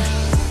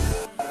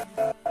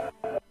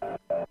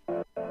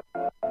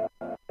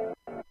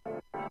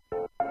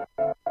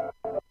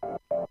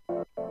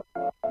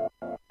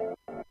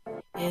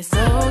 It's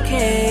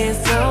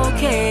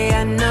okay,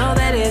 I know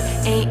that it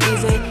ain't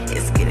easy.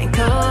 It's getting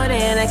cold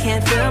and I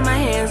can't feel my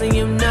hands, and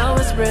you know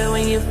it's real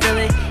when you feel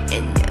it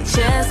in your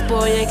chest,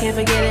 boy, you can't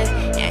forget it.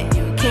 And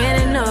you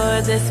can't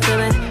ignore this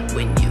feeling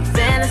when you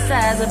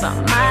fantasize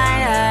about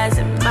my eyes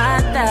and my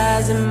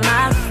thighs and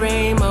my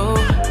frame, oh.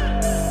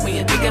 When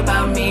you think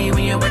about me,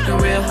 when you're working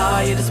real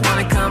hard, you just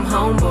wanna come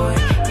home, boy,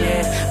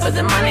 yeah. But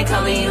the money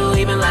calling you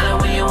even louder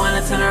when you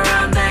wanna turn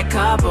around that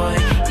car, boy,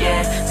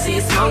 yeah. See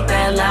you smoke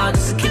that loud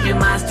just to keep your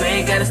mind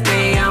straight, gotta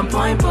stay on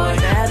point, boy.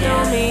 That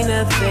don't mean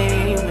a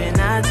thing when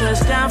I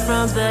touch down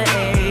from the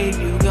A.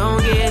 You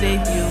gon' get it,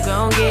 you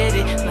gon' get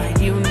it, like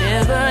you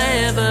never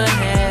ever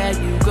had.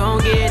 You gon'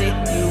 get it,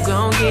 you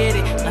gon' get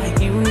it, like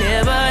you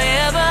never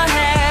ever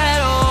had,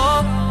 oh.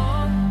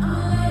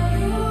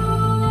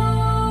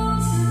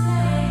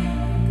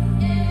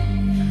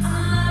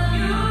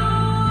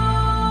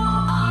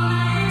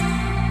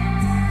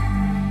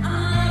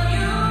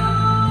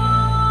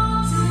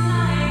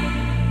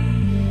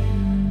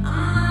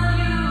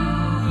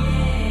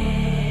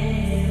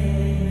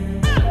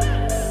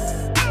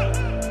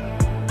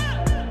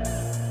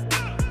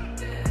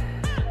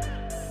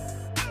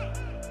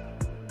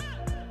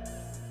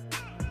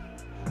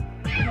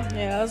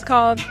 Yeah, it's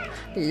called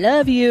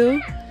 "Love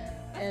You,"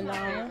 and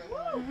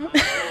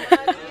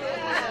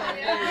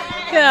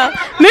yeah,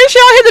 make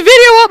sure y'all hit the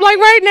video up like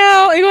right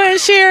now and go ahead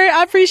and share it.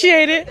 I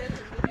appreciate it.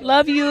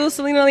 Love you,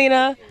 Celina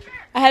Lina.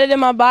 I had it in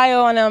my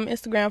bio on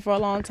Instagram for a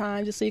long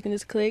time, just so you can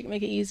just click,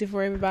 make it easy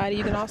for everybody.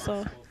 You can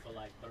also.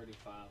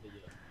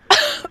 Hey,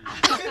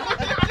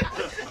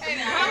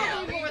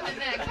 how more than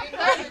that?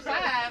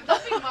 35.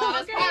 Don't be mom.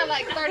 It's probably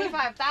like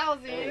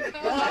 35,000.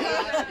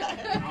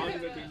 I don't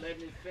even be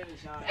letting it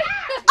finish.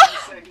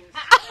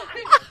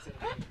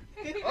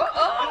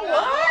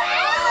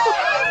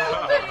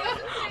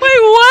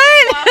 Wait,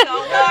 what?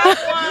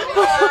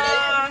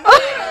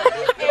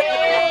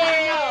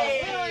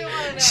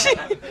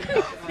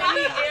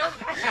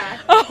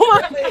 Oh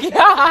my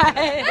God.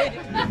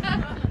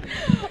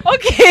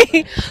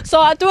 Okay,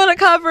 so I threw in a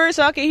cover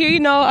so I can hear, you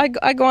know, I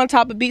go on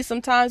top of beats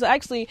sometimes.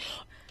 Actually,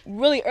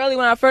 really early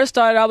when I first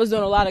started, I was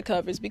doing a lot of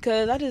covers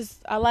because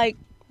I like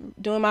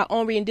doing my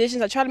own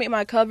renditions. I try to make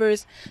my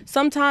covers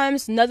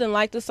sometimes nothing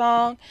like the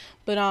song,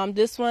 but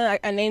this one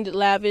I named it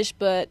Lavish,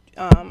 but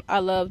I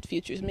loved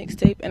Future's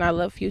mixtape and I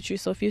love Future.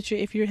 So Future,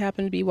 if you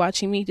happen to be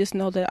watching me, just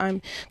know that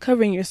I'm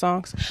covering your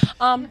songs.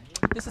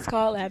 This is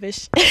called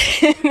Lavish.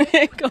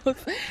 It goes.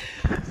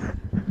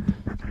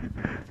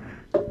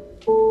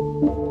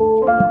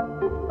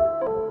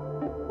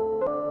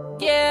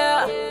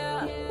 Yeah.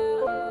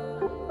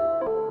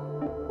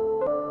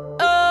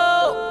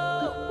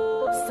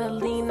 Oh,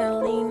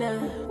 Celina Lina.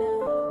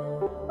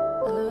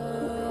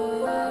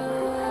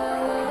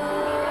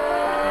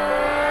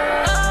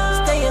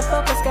 Staying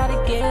focused, gotta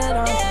get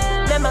on.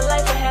 Live my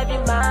life and have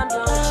your mind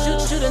blown.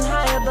 Shooting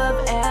high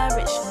above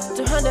average.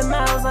 200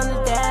 miles on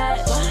the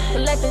dash.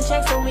 Collecting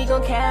checks and we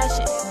gon' cash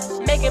it.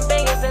 Making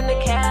bangers in the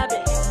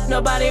cabin.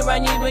 Nobody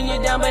run you when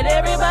you're down, but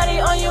everybody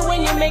on you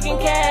when you're making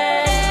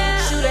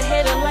cash. Shoot a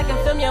hitter like a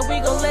film, yeah, we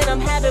gon' let them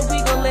have it,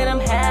 we gon' let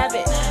them have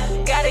it.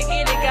 Gotta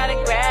get it, gotta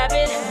grab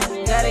it.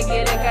 Gotta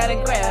get it, gotta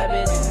grab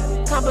it.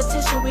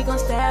 Competition, we gon'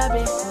 stab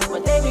it.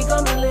 One day we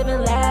gon' be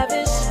living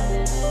lavish.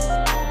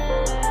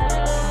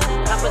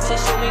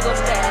 Competition, we gon'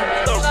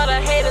 stab it. A lot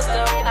of haters business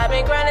though. I've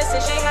been grinding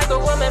since she had the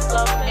woman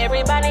flow.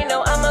 Everybody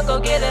know I'ma go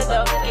get it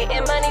though.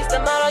 Getting money's the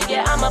motto,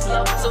 yeah, I'ma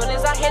blow. Soon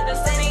as I hit the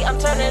city, I'm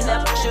turning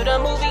up. Shoot a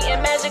movie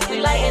and magically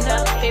lighten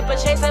up. Paper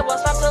chasing, won't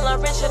stop till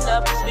I'm rich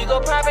enough. We go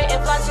private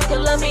and fly to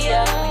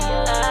Colombia.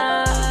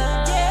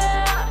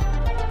 Yeah.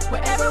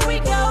 Wherever we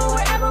go,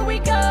 wherever we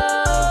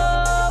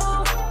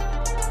go.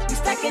 We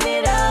stacking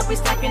it up, we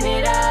stacking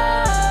it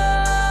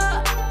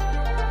up.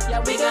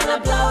 Yeah, we gonna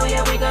blow,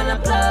 yeah, we gonna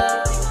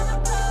blow.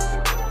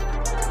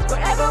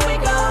 Wherever we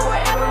go,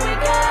 wherever we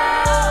go.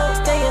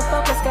 Staying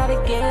focused,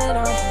 gotta get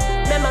on.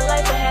 Man, my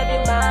life will have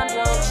you mind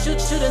blown.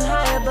 Shooting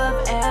high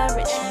above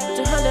average.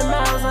 200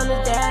 miles on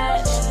the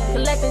dash.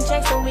 Collecting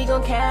checks and we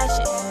gon' cash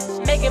it.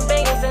 Making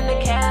bangers in the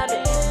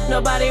cabin.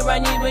 Nobody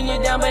run you when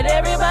you're down, but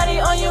everybody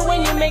on you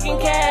when you're making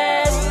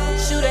cash.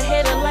 Shoot a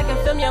hitter like a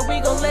film, yeah, we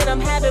gon' let them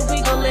have it,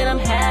 we gon' let them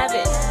have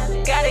it.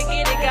 Gotta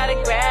get it, gotta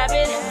grab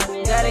it.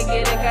 Gotta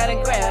get it, gotta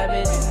grab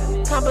it.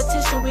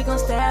 Competition, we gon'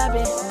 stab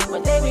it.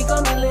 One day we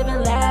gon' be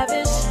living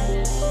lavish.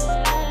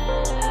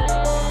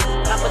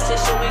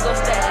 Competition, we gon'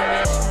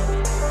 stab it.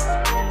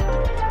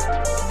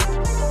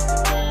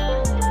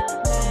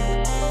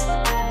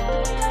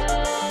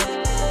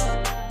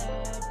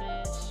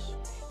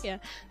 Yeah,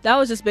 that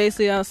was just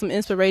basically on some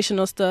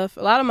inspirational stuff.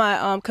 A lot of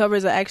my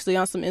covers are actually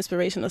on some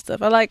inspirational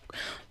stuff. I like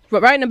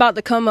writing about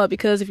the come up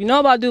because if you know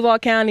about Duval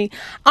County,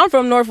 I'm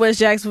from Northwest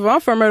Jacksonville. I'm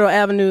from Myrtle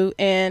Avenue,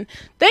 and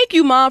thank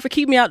you, Mom, for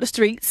keeping me out the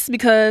streets.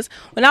 Because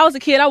when I was a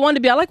kid, I wanted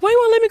to be out like, why you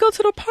want to let me go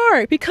to the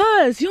park?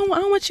 Because I don't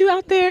want you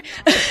out there.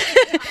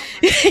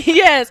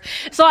 Yes.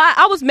 So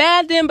I was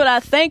mad then, but I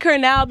thank her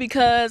now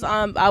because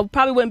I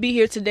probably wouldn't be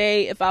here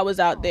today if I was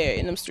out there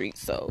in them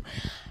streets. So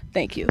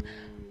thank you.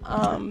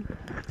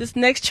 This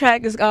next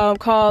track is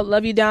called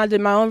Love You Down. I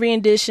did my own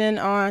rendition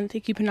on, I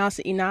think you pronounce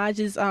it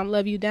Inaj's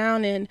Love You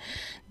Down, and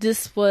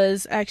this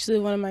was actually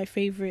one of my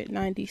favorite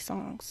 90s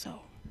songs, so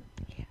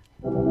yeah.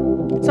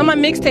 It's on my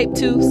mixtape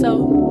too,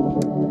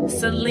 so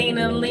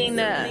Celina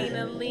Lina.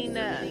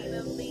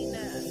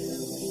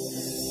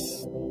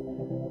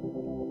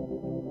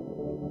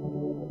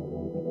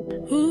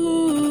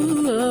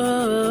 Ooh,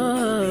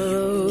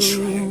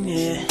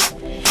 yeah.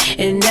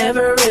 It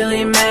never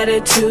really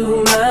mattered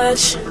too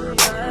much.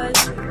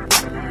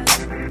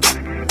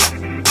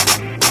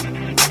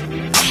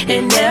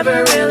 It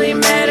never really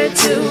mattered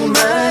too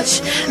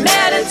much.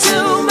 Mattered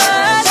too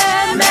much.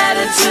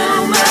 Mattered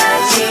too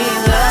much. He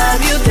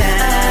love you down,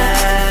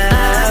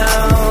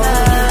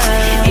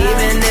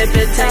 even if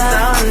it takes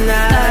all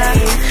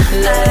night.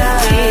 Let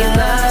me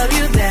love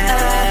you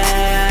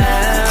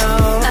down,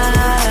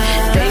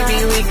 baby.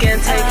 We can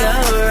take a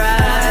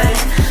ride.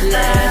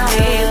 Let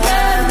me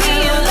love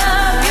you.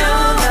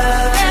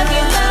 Let me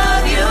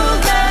love you.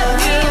 Let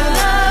me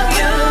love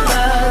you.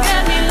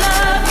 Let me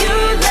love you.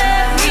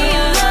 Let me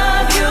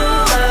love you.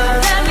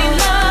 Let me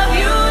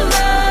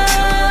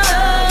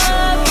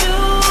love you.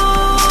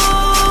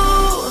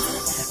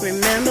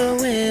 Remember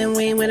when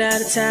we went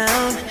out of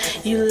town?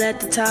 You let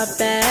the top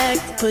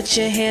back, put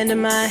your hand in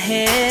my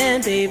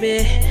hand,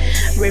 baby.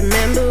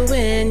 Remember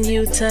when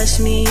you touched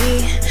me?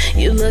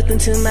 You looked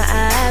into my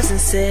eyes and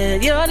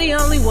said, you're the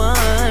only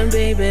one,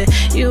 baby.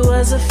 You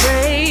was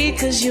afraid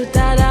cause you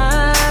thought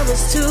I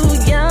was too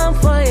young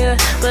for you.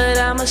 But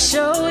I'ma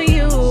show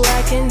you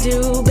I can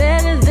do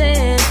better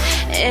than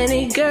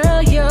any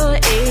girl your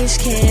age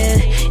can.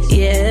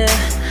 Yeah,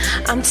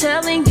 I'm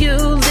telling you,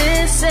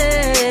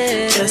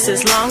 listen. Just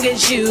as long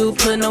as you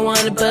put no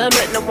one above me,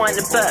 put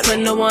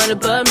no one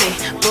above me,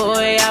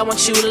 boy, I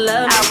want you to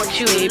love me. I want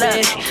you to love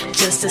me.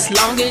 Just as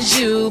long as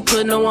you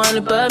put no one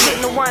above me,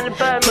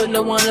 put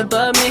no one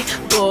above me,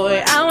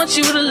 boy, I want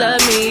you to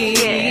love me.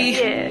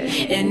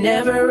 Yeah. It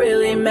never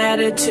really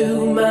mattered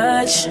too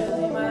much.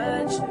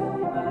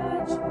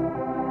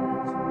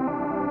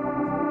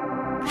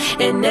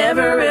 It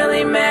never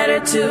really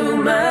mattered too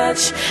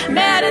much.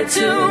 Mattered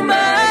too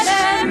much.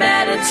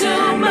 Mattered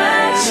too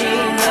much. He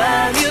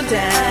love you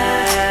down,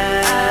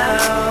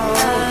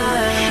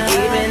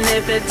 even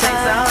if it takes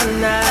all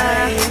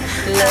night.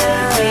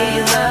 Let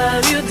me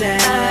love you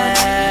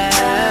down,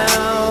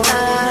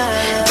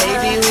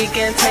 baby. We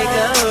can take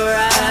a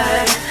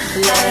ride.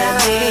 Let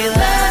me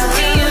love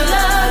you.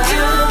 Let me love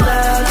you.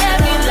 Let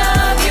me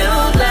love you.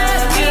 Let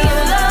me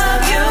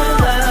love you.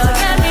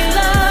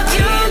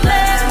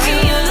 Let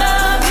me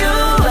love you.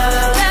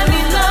 Let me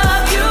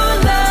love you.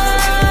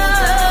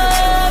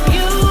 Love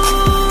you.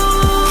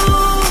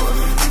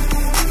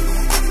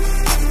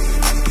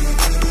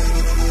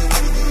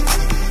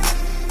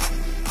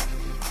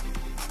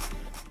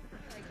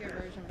 I like your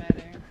version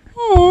better.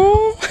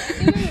 Oh,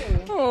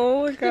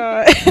 oh my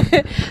God.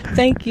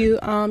 Thank you.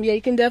 Yeah,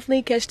 you can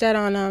definitely catch that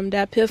on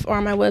that piff or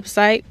on my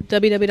website,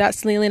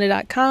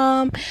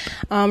 www.celinalina.com.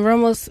 We're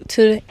almost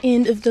to the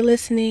end of the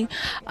listening.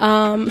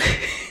 The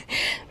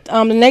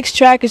next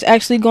track is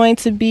actually going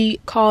to be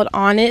called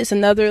On It. It's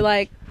another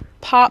like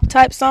pop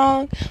type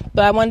song,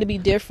 but I wanted to be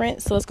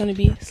different, so it's going to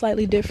be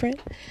slightly different.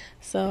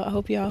 So I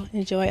hope y'all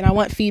enjoy it, and I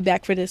want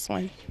feedback for this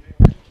one.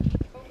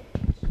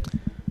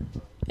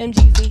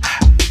 MGZ.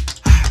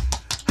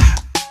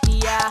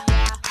 Yeah.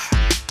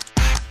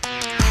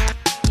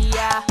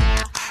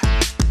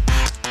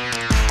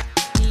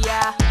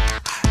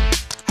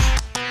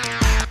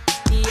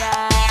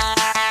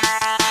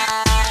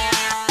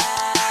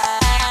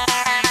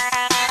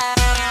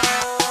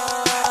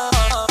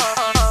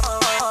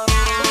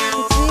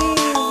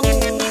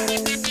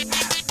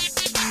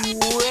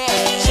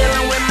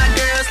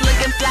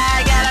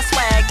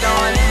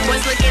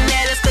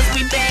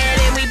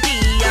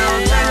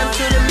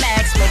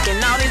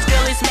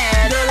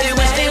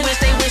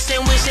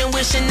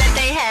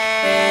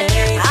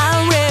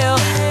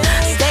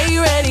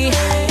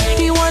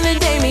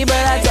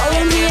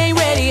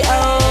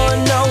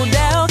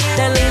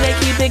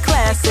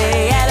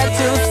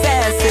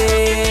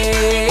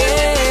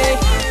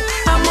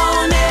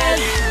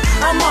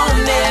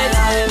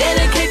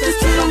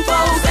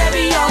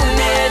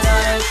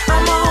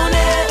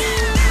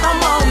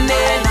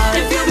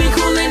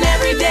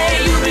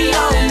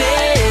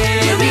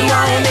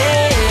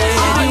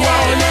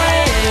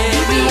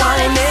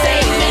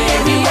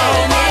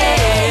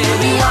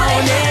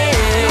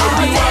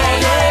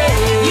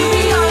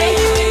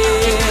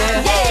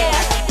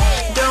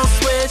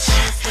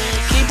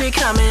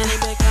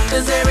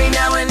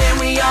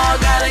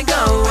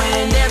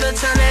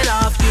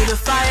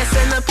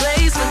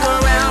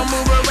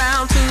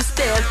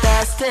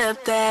 sip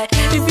that.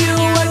 If you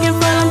working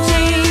for them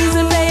jeans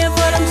and paying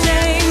for them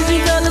chains, you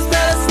girls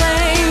better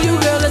slang, you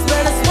girls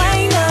better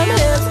swing them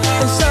hips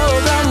and show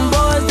them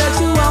boys that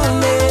you own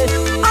it.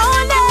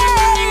 On it,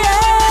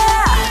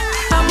 yeah.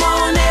 I'm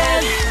on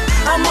it,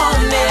 I'm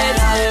on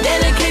it.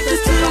 Dedicate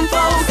this to them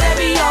folks that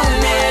be on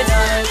it.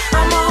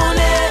 I'm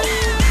on it,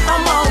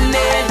 I'm on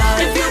it.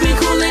 If you be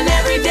coolin'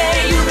 every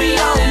day, you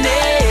be on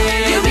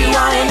it. You be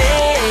on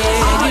it,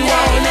 you be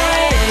on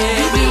it.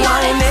 You be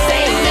on it,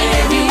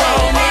 you be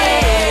on it.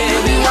 You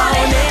be on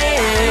it,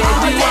 you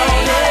be on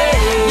it.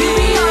 You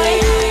be on it,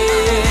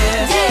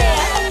 yeah.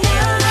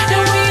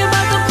 And we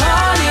about to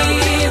party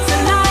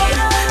tonight.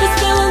 This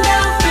feeling that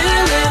I'm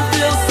feeling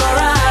feels so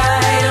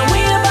right. And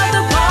we about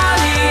to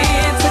party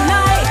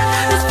tonight.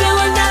 This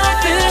feeling that I'm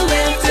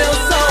feeling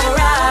feels so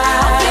right.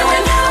 I'm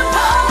feeling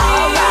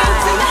alright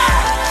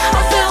tonight.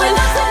 I'm feeling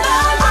alright.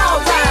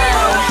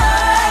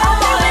 I'm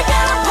only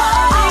gonna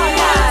party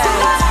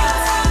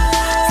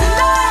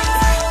tonight,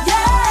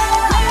 yeah.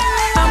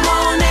 I'm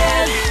on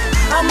it,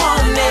 I'm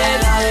on it.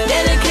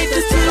 Dedicate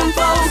this to them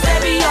folks that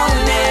be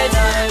on it.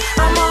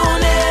 I'm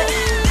on it,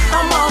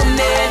 I'm on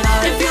it.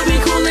 If you be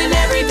coolin'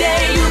 every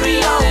day, you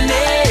be on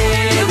it.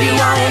 You be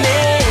on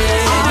it,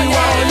 you be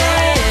on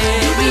it.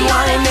 You be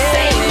on it,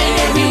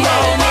 you be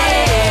on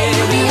it.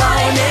 You be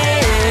on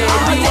it,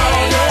 you be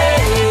on it.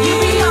 You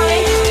be on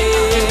it,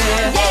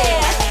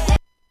 yeah.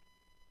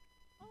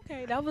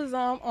 Okay, that was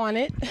on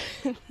it.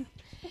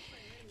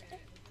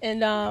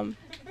 And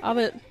I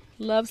would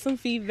love some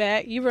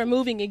feedback. You were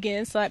moving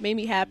again, so that made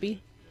me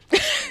happy.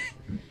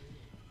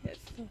 Yes.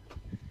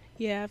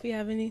 Yeah, if you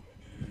have any.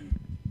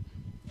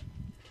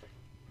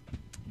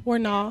 Or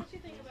no.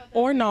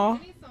 Or no. We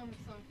need some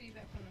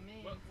feedback from the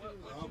men.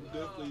 I'm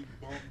definitely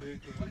bumped in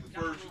because the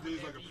first few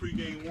days like a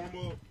pre-game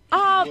warm-up.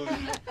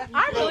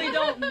 I really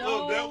don't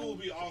know. That will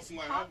be awesome.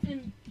 Like,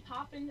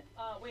 Poppin',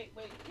 wait,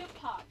 hip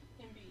hop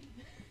and beat.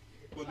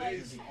 but that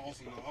is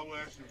awesome. I will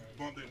actually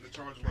bump in the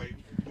charge like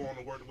going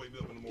to work to wake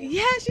up in the morning.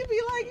 Yeah, she'd be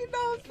like, you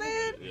know what I'm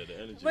saying? Yeah,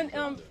 the energy.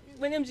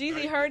 When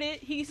MGZ heard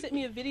it, he sent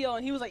me a video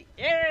and he was like,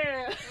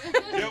 yeah.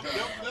 That's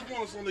one of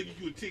the songs that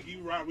give you a tick. You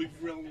ride, we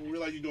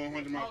realize you're doing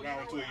 100 miles per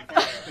hour until you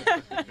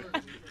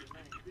find.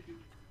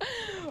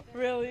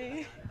 Really?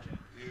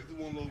 Yeah, it's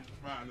one of those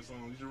riding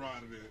songs. You should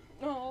ride a bit.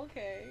 Oh,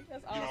 okay.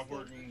 That's awesome. Get off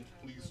work and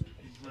please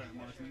grab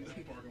Martin in the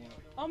parking lot.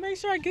 I'll make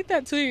sure I get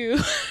that to you.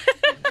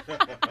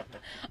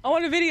 I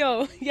want a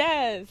video.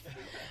 Yes.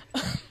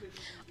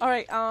 All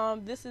right.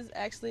 This is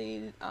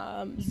actually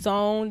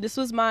Zone. This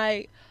was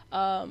my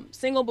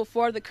single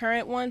before the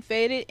current one,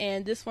 Faded,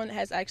 and this one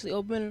has actually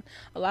opened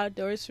a lot of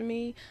doors for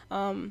me.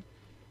 It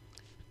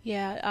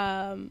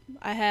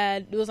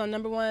was on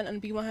 #1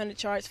 on B100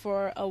 charts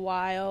for a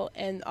while,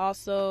 and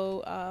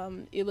also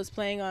it was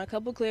playing on a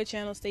couple Clear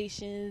Channel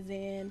stations.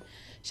 And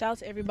shout out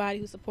to everybody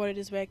who supported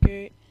this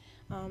record.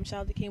 Shout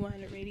out to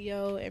K100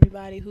 Radio,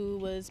 everybody who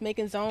was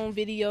making Zone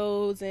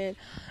videos and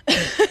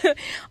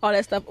all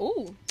that stuff.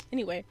 Ooh,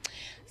 anyway,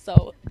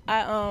 so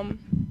I can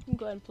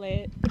go ahead and play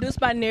it. Produced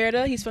by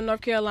Nerda. He's from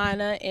North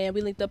Carolina, and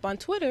we linked up on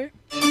Twitter.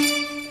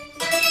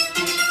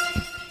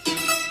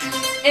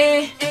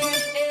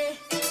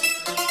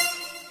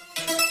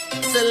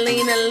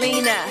 Celina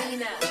Lina.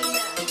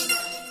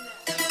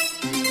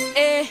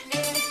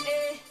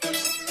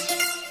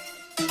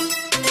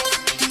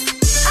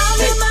 I'm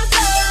in my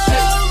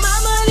zone, my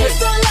money's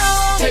so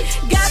long,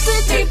 got the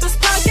deepest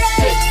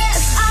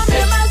pockets. I'm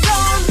in my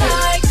zone,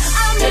 like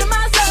I'm in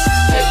my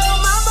zone,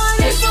 my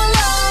money's so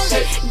long,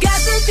 got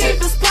the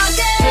deepest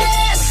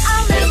pockets.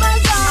 I'm in my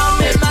zone,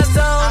 I'm in my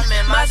zone, I'm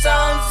in my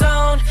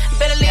zone.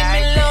 Better leave me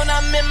alone,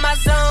 I'm in my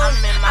zone,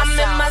 I'm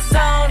in my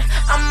zone.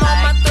 I'm on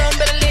my throne,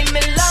 better leave me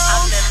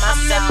alone.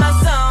 I'm in my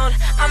zone,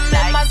 I'm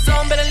in my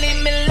zone, better leave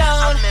me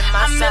alone.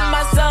 I'm in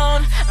my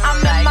zone, I'm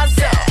in my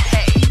zone.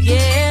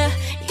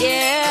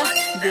 Yeah,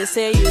 this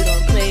here you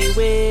don't play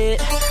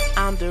with.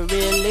 I'm the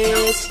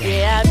realest,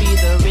 yeah, I be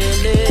the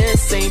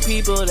realest. Same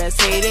people that's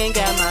hating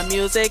got my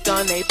music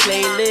on they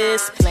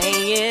playlist,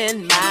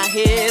 playing my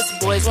hits.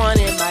 Boys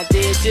wanting my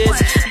digits,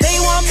 they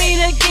want me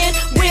to get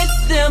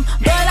with them,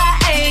 but I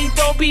ain't.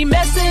 Don't be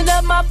messing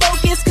up my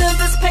focus, cause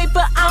this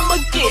paper I'ma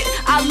get.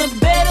 I look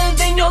better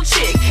than your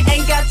chick,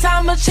 ain't got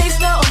time to chase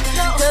no,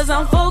 cause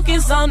I'm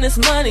focused on this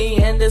money,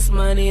 and this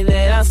money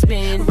that I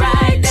spend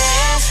right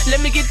now.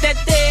 Let me get that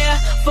there,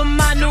 for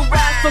my new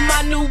ride, for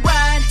my new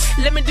ride.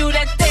 Let me do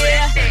that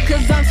there,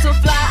 cause I'm so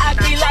fly, I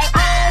be like, oh,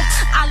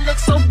 I look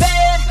so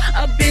bad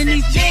up in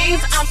these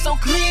jeans, I'm so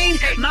clean,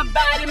 my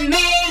body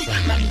mean,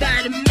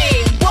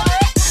 what?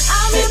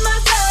 I'm in my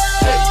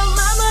zone,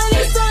 my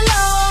money's so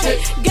long,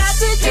 got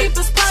the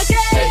deepest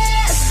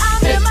pockets.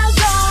 I'm in my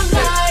zone,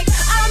 like,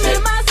 I'm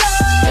in my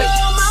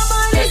zone, my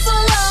money's so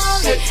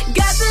long,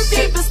 got the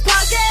deepest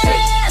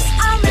pockets.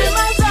 I'm in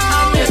my zone,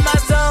 I'm in my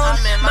zone,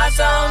 I'm in my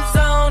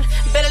zone.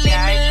 Better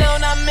leave me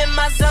alone, I'm in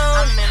my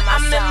zone,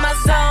 I'm in my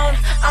zone.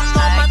 I'm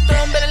on my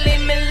throne, better leave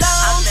me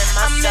alone.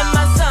 I'm in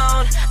my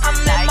zone, I'm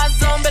in my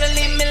zone, better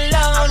leave me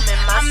alone.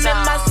 I'm in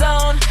my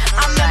zone,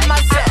 I'm in my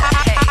zone.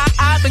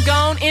 I've been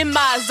gone in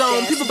my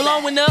zone, people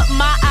blowing up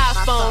my eyes.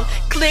 phone,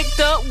 clicked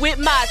up with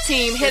my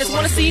team. Haters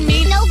wanna see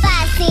me?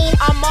 Nobody seen.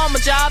 I'm on my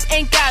job,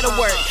 ain't gotta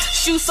work.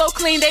 Shoes so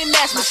clean, they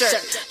match my shirt.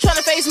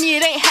 Tryna face me,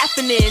 it ain't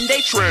happening.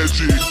 They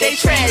tragic, they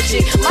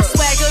tragic. My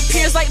swagger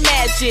appears like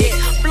magic.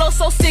 Flow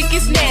so sick,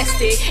 it's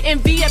nasty. In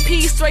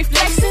VIP, straight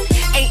flexing,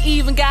 ain't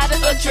even gotta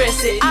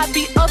address it. I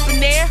be up in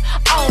there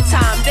on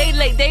time. They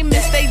late, they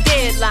miss they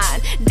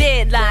deadline.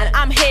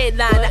 I'm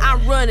headline,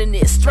 I'm running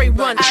it, straight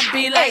running. I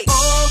be like,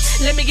 oh,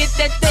 let me get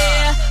that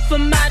there for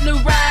my new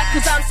ride,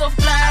 cause I'm so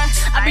fly.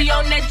 I be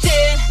on that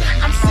jet,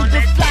 I'm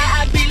super fly.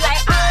 I be like,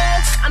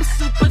 oh, I'm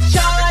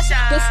supercharged.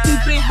 The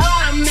stupid hoe,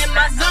 I'm in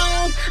my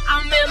zone.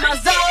 I'm in my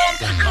zone.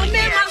 I'm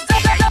in my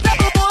zone.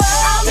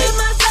 I'm in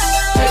my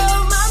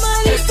zone. My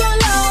money's so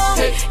low.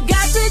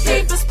 Got the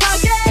deepest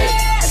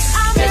pockets.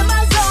 I'm in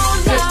my zone.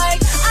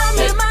 Like, I'm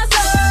in my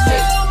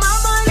zone. My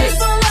money's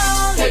so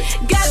low.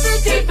 Got the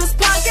deepest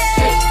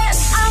pockets.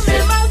 I'm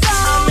in my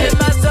zone. I'm in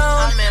my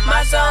zone. I'm in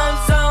my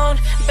zone.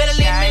 Better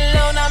leave me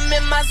alone. I'm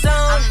in my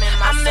zone.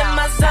 I'm in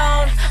my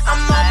zone.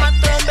 I'm on my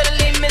throne. Better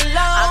leave me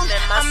alone.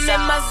 I'm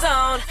in my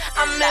zone.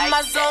 I'm in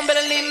my zone.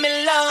 Better leave me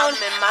alone.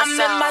 I'm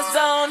in my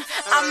zone.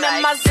 I'm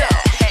in my zone.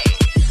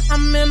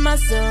 I'm in my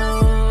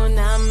zone.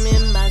 I'm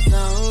in my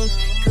zone.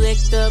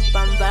 Clicked up,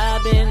 I'm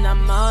vibing.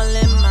 I'm all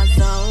in my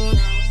zone.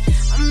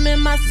 I'm in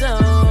my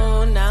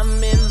zone.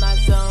 I'm in my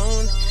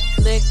zone.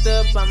 Clicked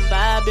up, I'm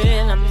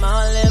vibing. I'm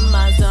all in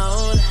my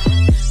zone.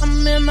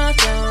 I'm in my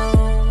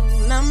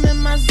zone. I'm in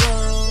my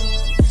zone.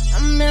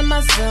 I'm in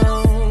my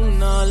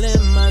zone. All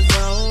in my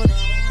zone.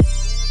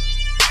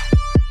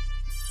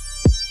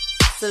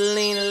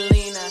 Celina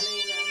Lina.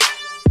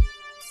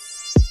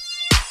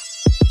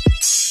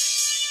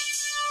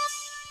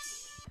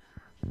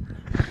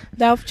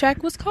 That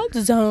track was called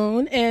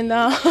Zone, and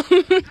yeah,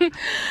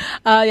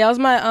 it was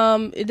my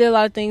it did a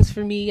lot of things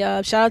for me.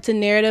 Shout out to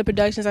Narrative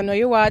Productions. I know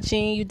you're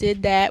watching. You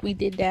did that. We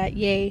did that.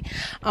 Yay. You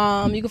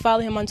can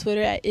follow him on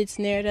Twitter at It's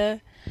Narrative,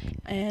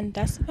 and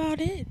that's about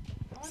it.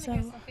 I want to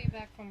get some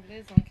feedback from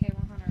Liz on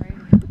K100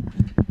 Radio.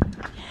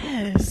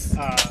 Yes.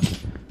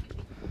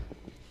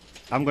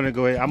 I'm gonna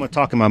go ahead. I'm gonna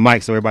talk in my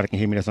mic so everybody can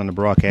hear me. That's on the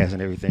broadcast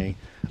and everything.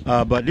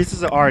 But this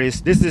is an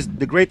artist. This is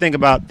the great thing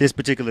about this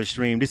particular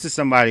stream. This is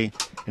somebody,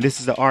 and this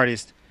is the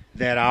artist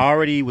that I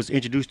already was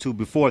introduced to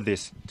before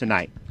this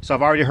tonight. So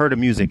I've already heard the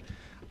music.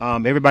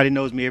 Everybody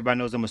knows me. Everybody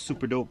knows I'm a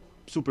super dope,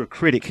 super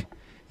critic.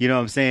 You know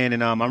what I'm saying?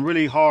 And I'm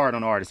really hard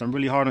on artists. I'm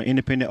really hard on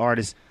independent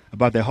artists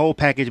about their whole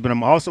package. But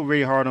I'm also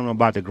really hard on them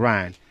about the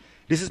grind.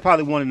 This is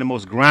probably one of the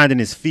most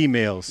grindingest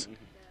females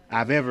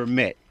I've ever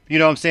met. You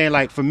know what I'm saying?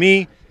 Like for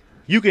me.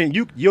 Your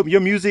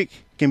music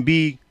can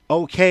be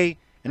okay,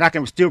 and I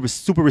can still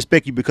super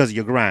respect you because of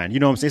your grind. You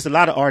know what I'm saying? It's a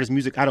lot of artists'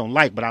 music I don't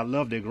like, but I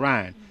love their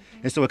grind.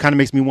 And so it kind of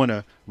makes me want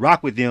to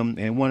rock with them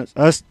and wants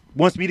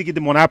me to get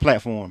them on our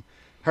platform.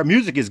 Her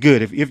music is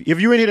good. If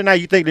you're in here tonight,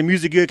 you think the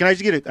music good, can I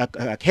just get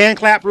a hand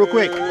clap real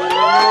quick? So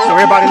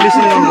everybody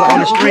listening on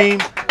the stream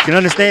can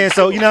understand.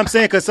 So, you know what I'm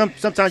saying? Because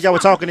sometimes y'all were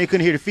talking, they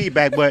couldn't hear the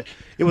feedback, but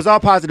it was all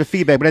positive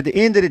feedback. But at the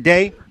end of the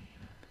day,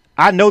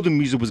 I know the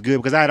music was good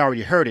because I had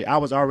already heard it. I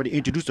was already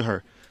introduced to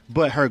her.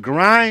 But her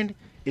grind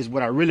is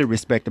what I really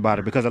respect about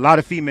her, because a lot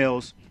of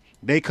females,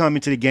 they come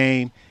into the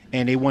game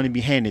and they want to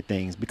be handed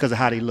things because of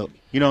how they look.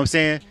 You know what I'm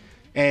saying?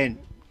 And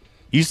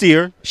you see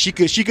her, she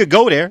could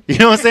go there. You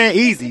know what I'm saying?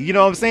 Easy. You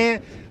know what I'm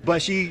saying?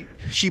 But she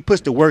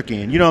puts the work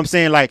in. You know what I'm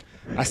saying? Like,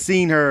 I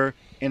seen her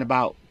in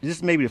about, this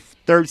is maybe the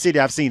third city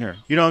I've seen her.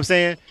 You know what I'm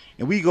saying?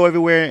 And we go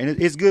everywhere,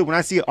 and it's good when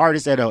I see an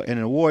artist at an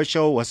award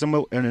show or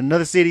somewhere in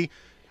another city,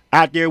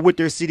 out there with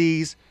their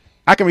CDs,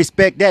 I can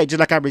respect that just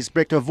like I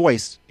respect her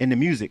voice and the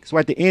music. So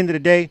at the end of the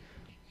day,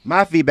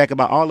 my feedback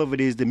about all of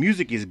it is the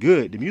music is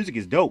good. The music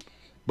is dope,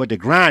 but the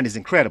grind is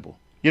incredible.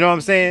 You know what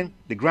I'm saying?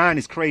 The grind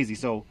is crazy.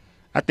 So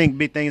I think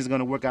big things are going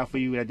to work out for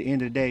you at the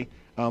end of the day.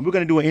 We're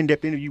going to do an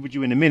in-depth interview with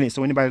you in a minute.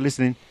 So anybody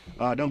listening,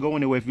 don't go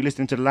anywhere. If you're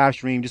listening to the live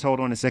stream, just hold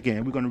on a second.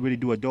 And we're going to really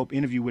do a dope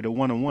interview with her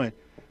one-on-one.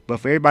 But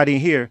for everybody in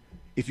here,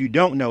 if you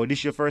don't know, this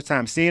is your first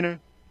time seeing her,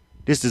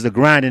 this is a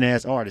grinding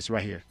ass artist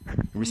right here.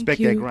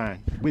 Respect that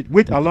grind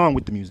along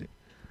with the music.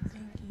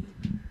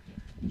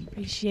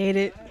 Appreciate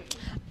it.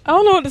 I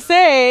don't know what to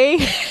say.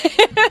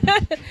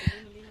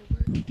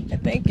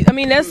 Thank you. I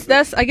mean,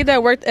 that's I get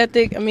that work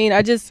ethic. I mean,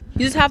 you just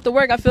have to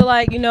work. I feel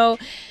like,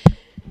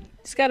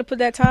 just got to put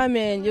that time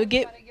in. You'll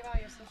get.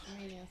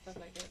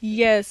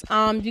 Yes.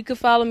 You can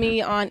follow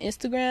me on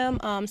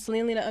Instagram,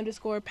 Celina Lina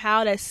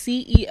 _POW. That's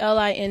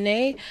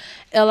CELINA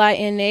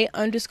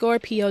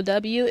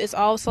 _POW. It's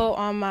also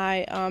on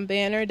my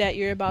banner that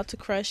you're about to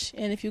crush.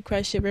 And if you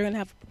crush it, we're gonna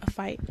have a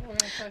fight. We're gonna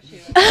crush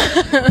you.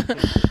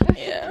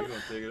 Yeah. We're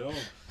gonna take it on.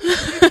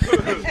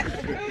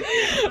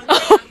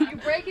 You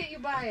break it, you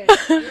buy it.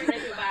 You break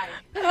it, you buy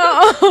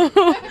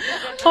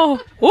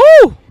it.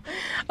 Woo.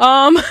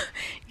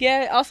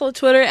 Yeah. Also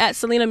Twitter at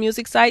Celina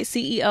Music Site,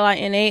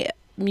 CELINA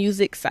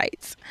Music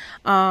Sites,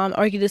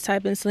 or you can just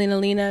type in Celina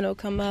Lina and it'll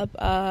come up.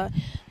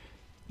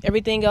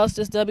 everything else,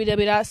 just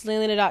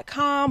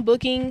www.celinalina.com,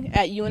 booking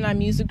at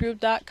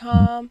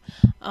unimusicgroup.com.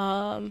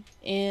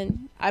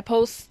 And I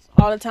post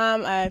all the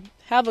time. I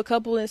have a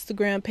couple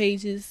Instagram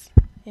pages,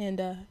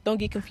 and don't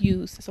get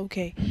confused. It's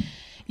okay.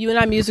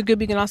 UNI Music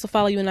Group. You can also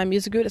follow UNI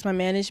Music Group. That's my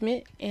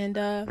management, and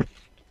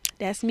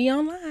that's me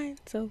online.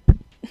 So,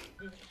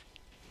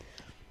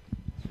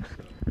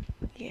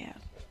 yeah.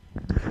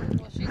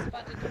 Well, she's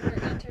about to do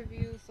her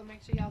interview, so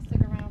make sure y'all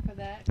stick around for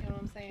that. You know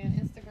what I'm saying?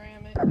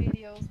 Instagram it,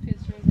 videos,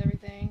 pictures,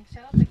 everything.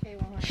 Shout out to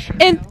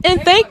K100.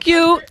 And thank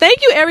you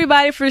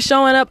everybody for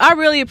showing up. I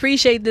really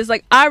appreciate this.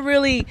 Like,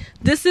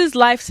 this is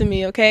life to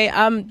me. Okay,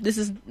 this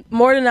is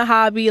more than a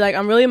hobby. Like,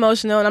 I'm really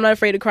emotional, and I'm not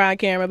afraid to cry on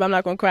camera, but I'm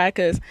not gonna cry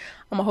because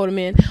I'm gonna hold them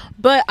in.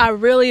 But I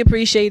really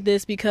appreciate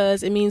this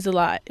because it means a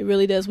lot. It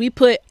really does. We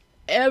put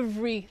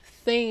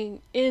everything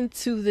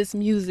into this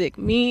music,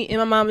 me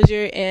and my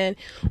momager, and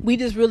we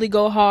just really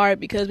go hard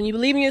because when you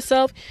believe in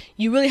yourself,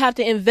 you really have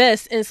to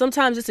invest. And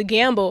sometimes it's a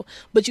gamble,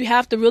 but you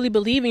have to really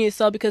believe in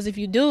yourself, because if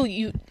you do,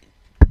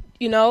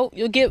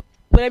 you'll get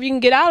whatever you can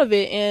get out of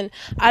it. And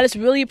I just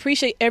really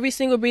appreciate every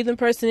single breathing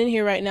person in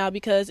here right now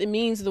because it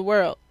means the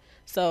world.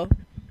 So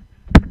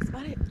that's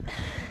about it.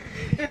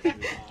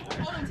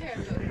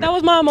 That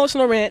was my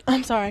emotional rant.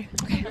 I'm sorry.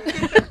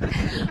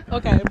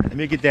 Okay. Let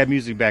me get that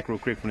music back real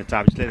quick from the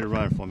top. Just let it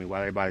run for me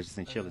while everybody's just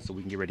in chilling, so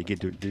we can get ready to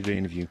do the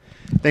interview.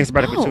 Thanks,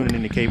 everybody, for tuning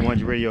in to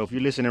K100 Radio. If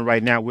you're listening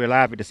right now, we're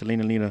live at the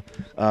Celina Lina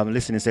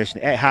listening session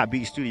at Hot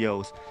Beat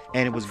Studios,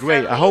 and it was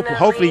great.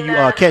 Hopefully you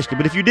catched it.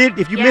 But if you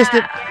missed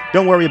it,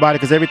 don't worry about it,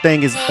 because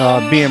everything is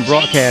being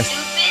broadcast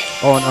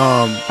on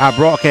our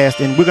broadcast,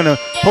 and we're gonna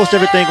post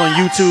everything on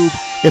YouTube.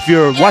 If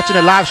you're watching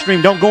the live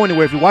stream, don't go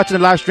anywhere. If you're watching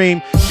the live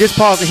stream, just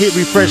pause and hit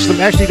refresh. So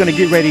I'm actually going to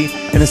get ready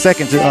in a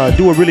second to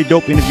do a really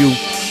dope interview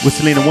with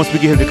Celina once we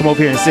get her to come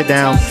over here and sit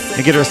down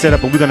and get her set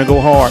up, and we're going to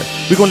go hard.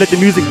 We're going to let the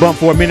music bump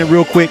for a minute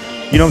real quick,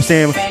 you know what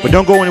I'm saying? But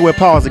don't go anywhere,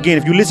 pause. Again,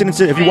 if you're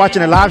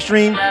watching the live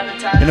stream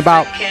in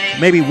about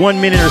maybe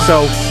 1 minute or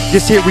so,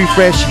 just hit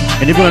refresh,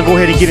 and then we're going to go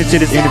ahead and get into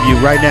this interview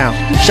right now.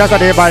 Shout out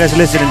to everybody that's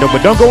listening, though,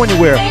 but don't go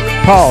anywhere.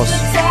 Pause.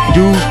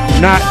 Do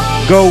not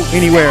go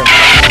anywhere.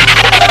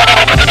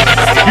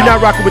 You're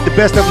not rocking with the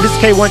best of them. This is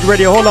K100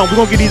 Radio. Hold on, we're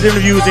going to get these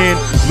interviews in.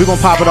 We're going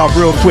to pop it off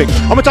real quick.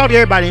 I'm going to talk to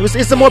everybody.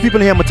 It's some more people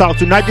in here I'm going to talk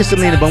to. Not just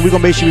Celina, but we're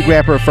going to make sure we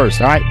grab her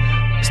first, all right?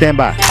 Stand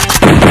by.